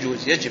 مو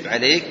يجوز، يجب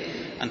عليك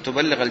أن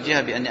تبلغ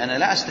الجهة بأني أنا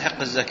لا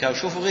أستحق الزكاة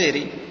وشوفوا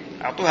غيري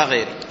أعطوها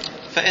غيري.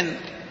 فإن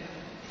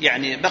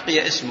يعني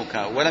بقي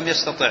اسمك ولم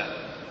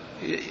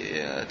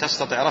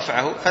تستطع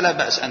رفعه فلا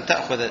بأس أن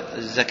تأخذ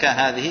الزكاة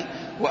هذه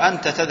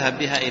وأنت تذهب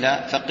بها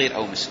إلى فقير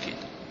أو مسكين.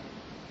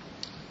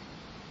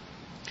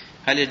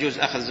 هل يجوز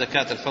أخذ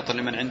زكاة الفطر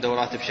لمن عنده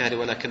راتب شهري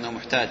ولكنه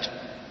محتاج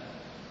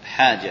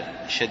حاجة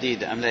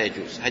شديدة أم لا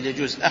يجوز؟ هل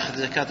يجوز أخذ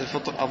زكاة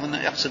الفطر؟ أظن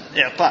يقصد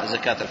إعطاء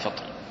زكاة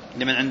الفطر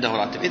لمن عنده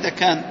راتب، إذا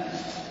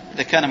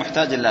كان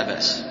محتاجا لا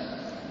بأس.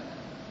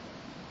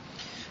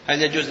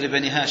 هل يجوز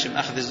لبني هاشم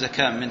أخذ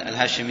الزكاة من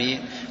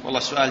الهاشميين؟ والله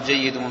سؤال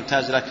جيد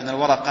وممتاز، لكن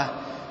الورقة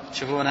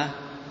تشوفونها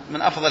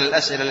من أفضل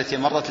الأسئلة التي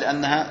مرت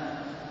لأنها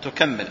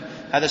تكمل.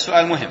 هذا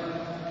سؤال مهم،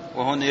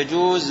 وهنا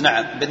يجوز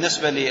نعم.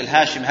 بالنسبة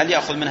للهاشم هل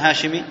يأخذ من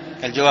هاشمي؟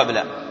 الجواب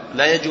لا،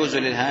 لا يجوز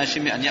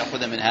للهاشمي أن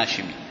يأخذ من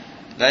هاشمي،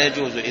 لا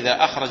يجوز.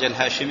 إذا أخرج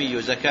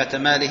الهاشمي زكاة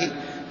ماله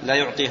لا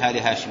يعطيها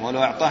لهاشم،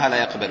 ولو أعطاها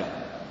لا يقبله.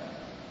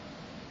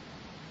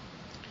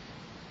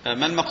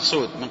 ما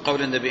المقصود من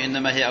قول النبي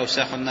إنما هي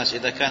أوساخ الناس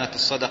إذا كانت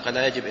الصدقة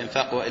لا يجب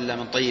إنفاقها إلا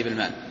من طيب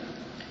المال؟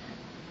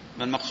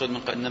 ما المقصود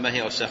من إنما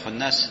هي أوساخ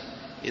الناس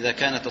إذا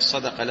كانت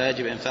الصدقة لا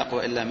يجب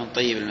إنفاقها إلا من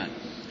طيب المال؟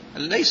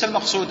 ليس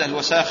المقصود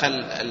الوساخة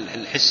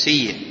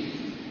الحسية،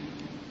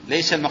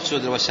 ليس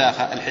المقصود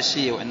الوساخة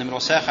الحسية، وإنما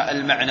الوساخة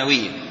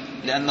المعنوية،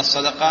 لأن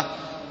الصدقة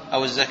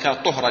أو الزكاة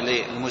طهرة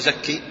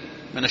للمزكي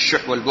من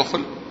الشح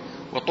والبخل،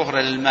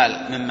 وطهرة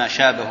للمال مما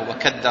شابه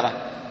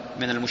وكدره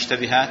من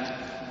المشتبهات،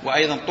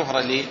 وأيضا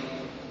طهرة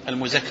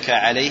للمزكى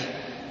عليه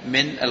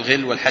من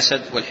الغل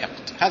والحسد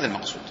والحقد. هذا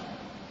المقصود.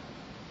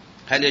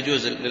 هل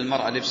يجوز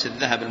للمرأة لبس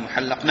الذهب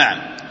المحلق؟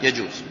 نعم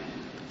يجوز،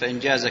 فإن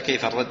جاز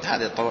كيف الرد؟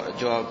 هذا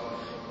جواب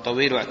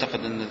طويل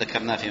واعتقد أن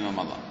ذكرناه فيما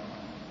مضى.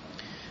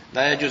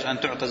 لا يجوز أن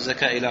تعطى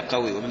الزكاة إلى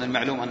قوي، ومن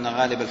المعلوم أن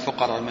غالب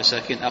الفقراء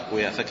والمساكين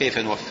أقوياء، فكيف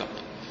نوفق؟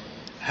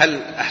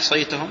 هل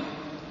أحصيتهم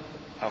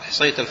أو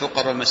أحصيت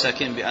الفقراء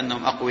والمساكين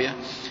بأنهم أقوياء؟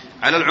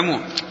 على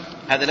العموم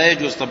هذا لا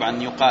يجوز طبعا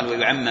أن يقال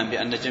ويعمم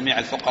بأن جميع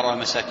الفقراء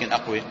والمساكين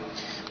أقوياء،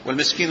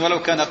 والمسكين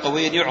ولو كان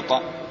قويا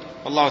يعطى،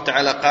 والله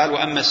تعالى قال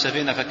وأما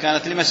السفينة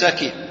فكانت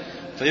لمساكين،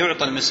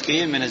 فيعطى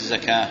المسكين من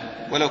الزكاة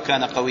ولو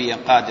كان قويا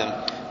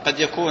قادرا. قد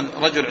يكون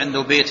رجل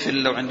عنده بيت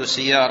فيلا وعنده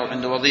سيارة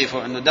وعنده وظيفة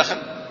وعنده دخل،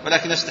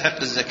 ولكن يستحق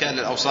الزكاة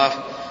للأوصاف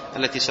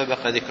التي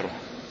سبق ذكرها.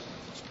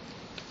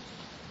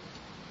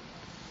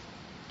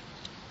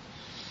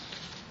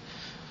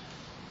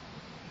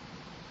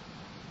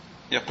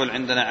 يقول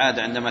عندنا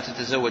عادة عندما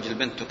تتزوج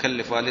البنت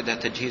تكلف والدها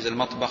تجهيز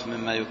المطبخ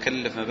مما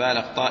يكلف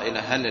مبالغ طائلة،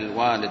 هل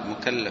الوالد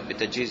مكلف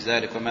بتجهيز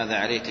ذلك وماذا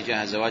عليه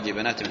تجاه زواج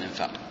بنات من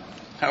إنفاق؟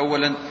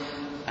 أولا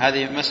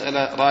هذه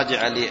مسألة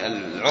راجعة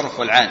للعرف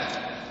والعادة،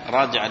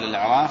 راجعة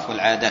للأعراف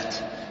والعادات،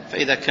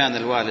 فإذا كان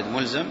الوالد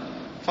ملزم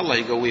فالله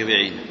يقويه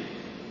ويعينه.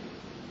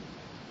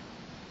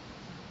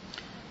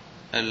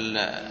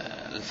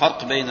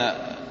 الفرق بين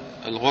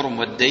الغرم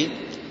والدين،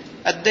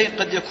 الدين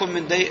قد يكون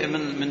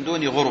من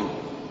دون غرم،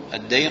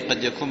 الدين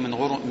قد يكون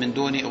من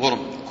دون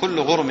غرم، كل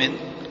غرم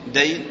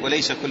دين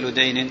وليس كل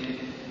دين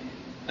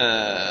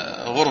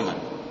غرما،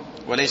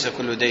 وليس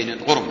كل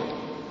دين غرما.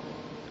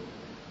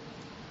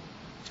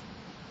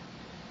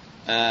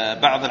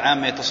 بعض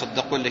العامة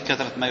يتصدقون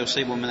لكثرة ما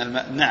يصيب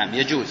من نعم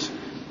يجوز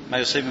ما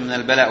يصيب من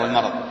البلاء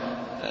والمرض،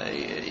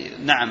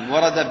 نعم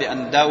ورد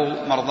بأن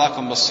داووا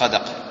مرضاكم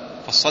بالصدقة،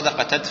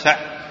 فالصدقة تدفع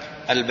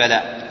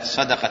البلاء،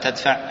 الصدقة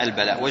تدفع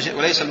البلاء،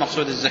 وليس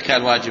المقصود الزكاة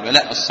الواجبة،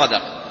 لا،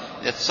 الصدقة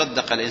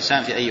يتصدق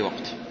الإنسان في أي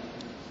وقت.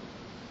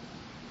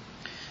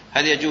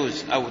 هل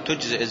يجوز أو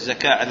تجزئ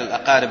الزكاة على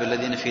الأقارب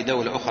الذين في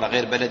دولة أخرى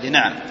غير بلدي؟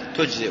 نعم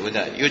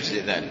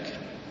يجزئ ذلك.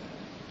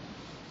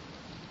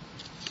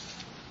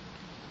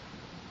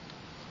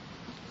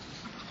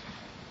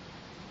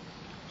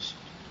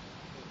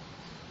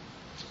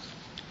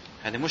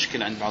 هذه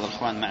مشكلة عند بعض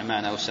الأخوان مع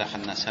معنى أوساخ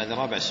الناس. هذا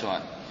رابع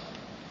سؤال: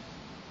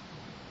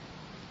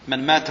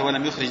 من مات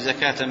ولم يخرج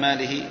زكاة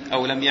ماله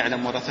أو لم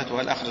يعلم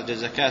ورثته هل أخرج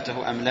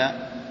زكاته أم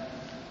لا؟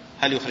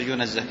 هل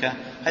يخرجون الزكاة؟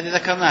 هذه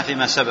ذكرناها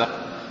فيما سبق،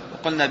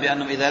 وقلنا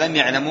بأنهم إذا لم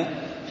يعلموا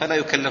فلا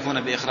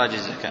يكلفون بإخراج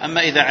الزكاة،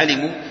 أما إذا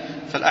علموا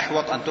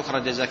فالأحوط أن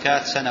تخرج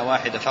زكاة سنة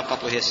واحدة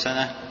فقط، وهي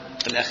السنة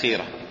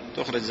الأخيرة،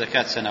 تخرج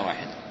زكاة سنة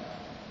واحدة.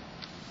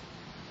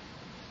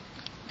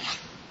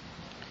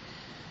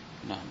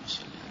 اللهم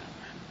صل على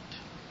محمد.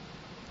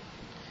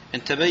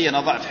 إن تبين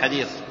ضعف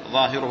حديث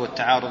ظاهره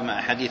التعارض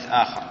مع حديث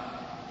آخر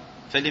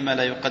فلما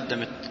لا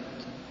يقدم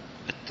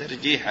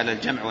الترجيح على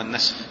الجمع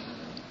والنسخ؟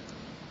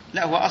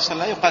 لا، هو أصلا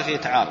لا يقال فيه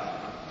تعارض،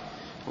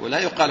 ولا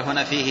يقال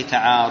هنا فيه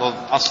تعارض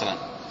أصلا.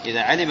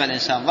 إذا علم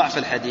الإنسان ضعف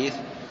الحديث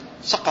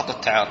سقط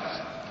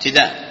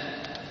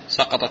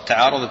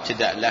التعارض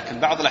ابتداء، لكن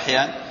بعض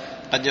الأحيان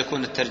قد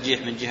يكون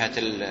الترجيح من جهة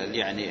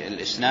يعني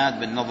الإسناد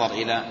بالنظر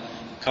إلى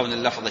كون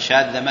اللفظ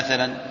شاذة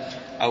مثلا،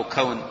 أو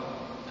كون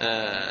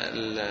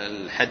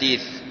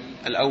الحديث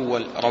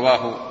الأول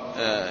رواه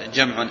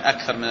جمع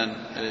أكثر من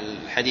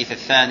الحديث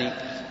الثاني،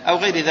 أو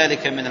غير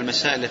ذلك من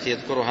المسائل التي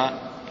يذكرها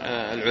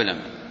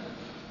العلماء.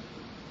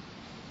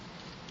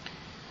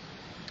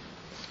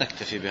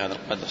 نكتفي بهذا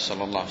القدر.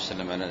 صلى الله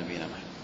وسلم على نبينا محمد.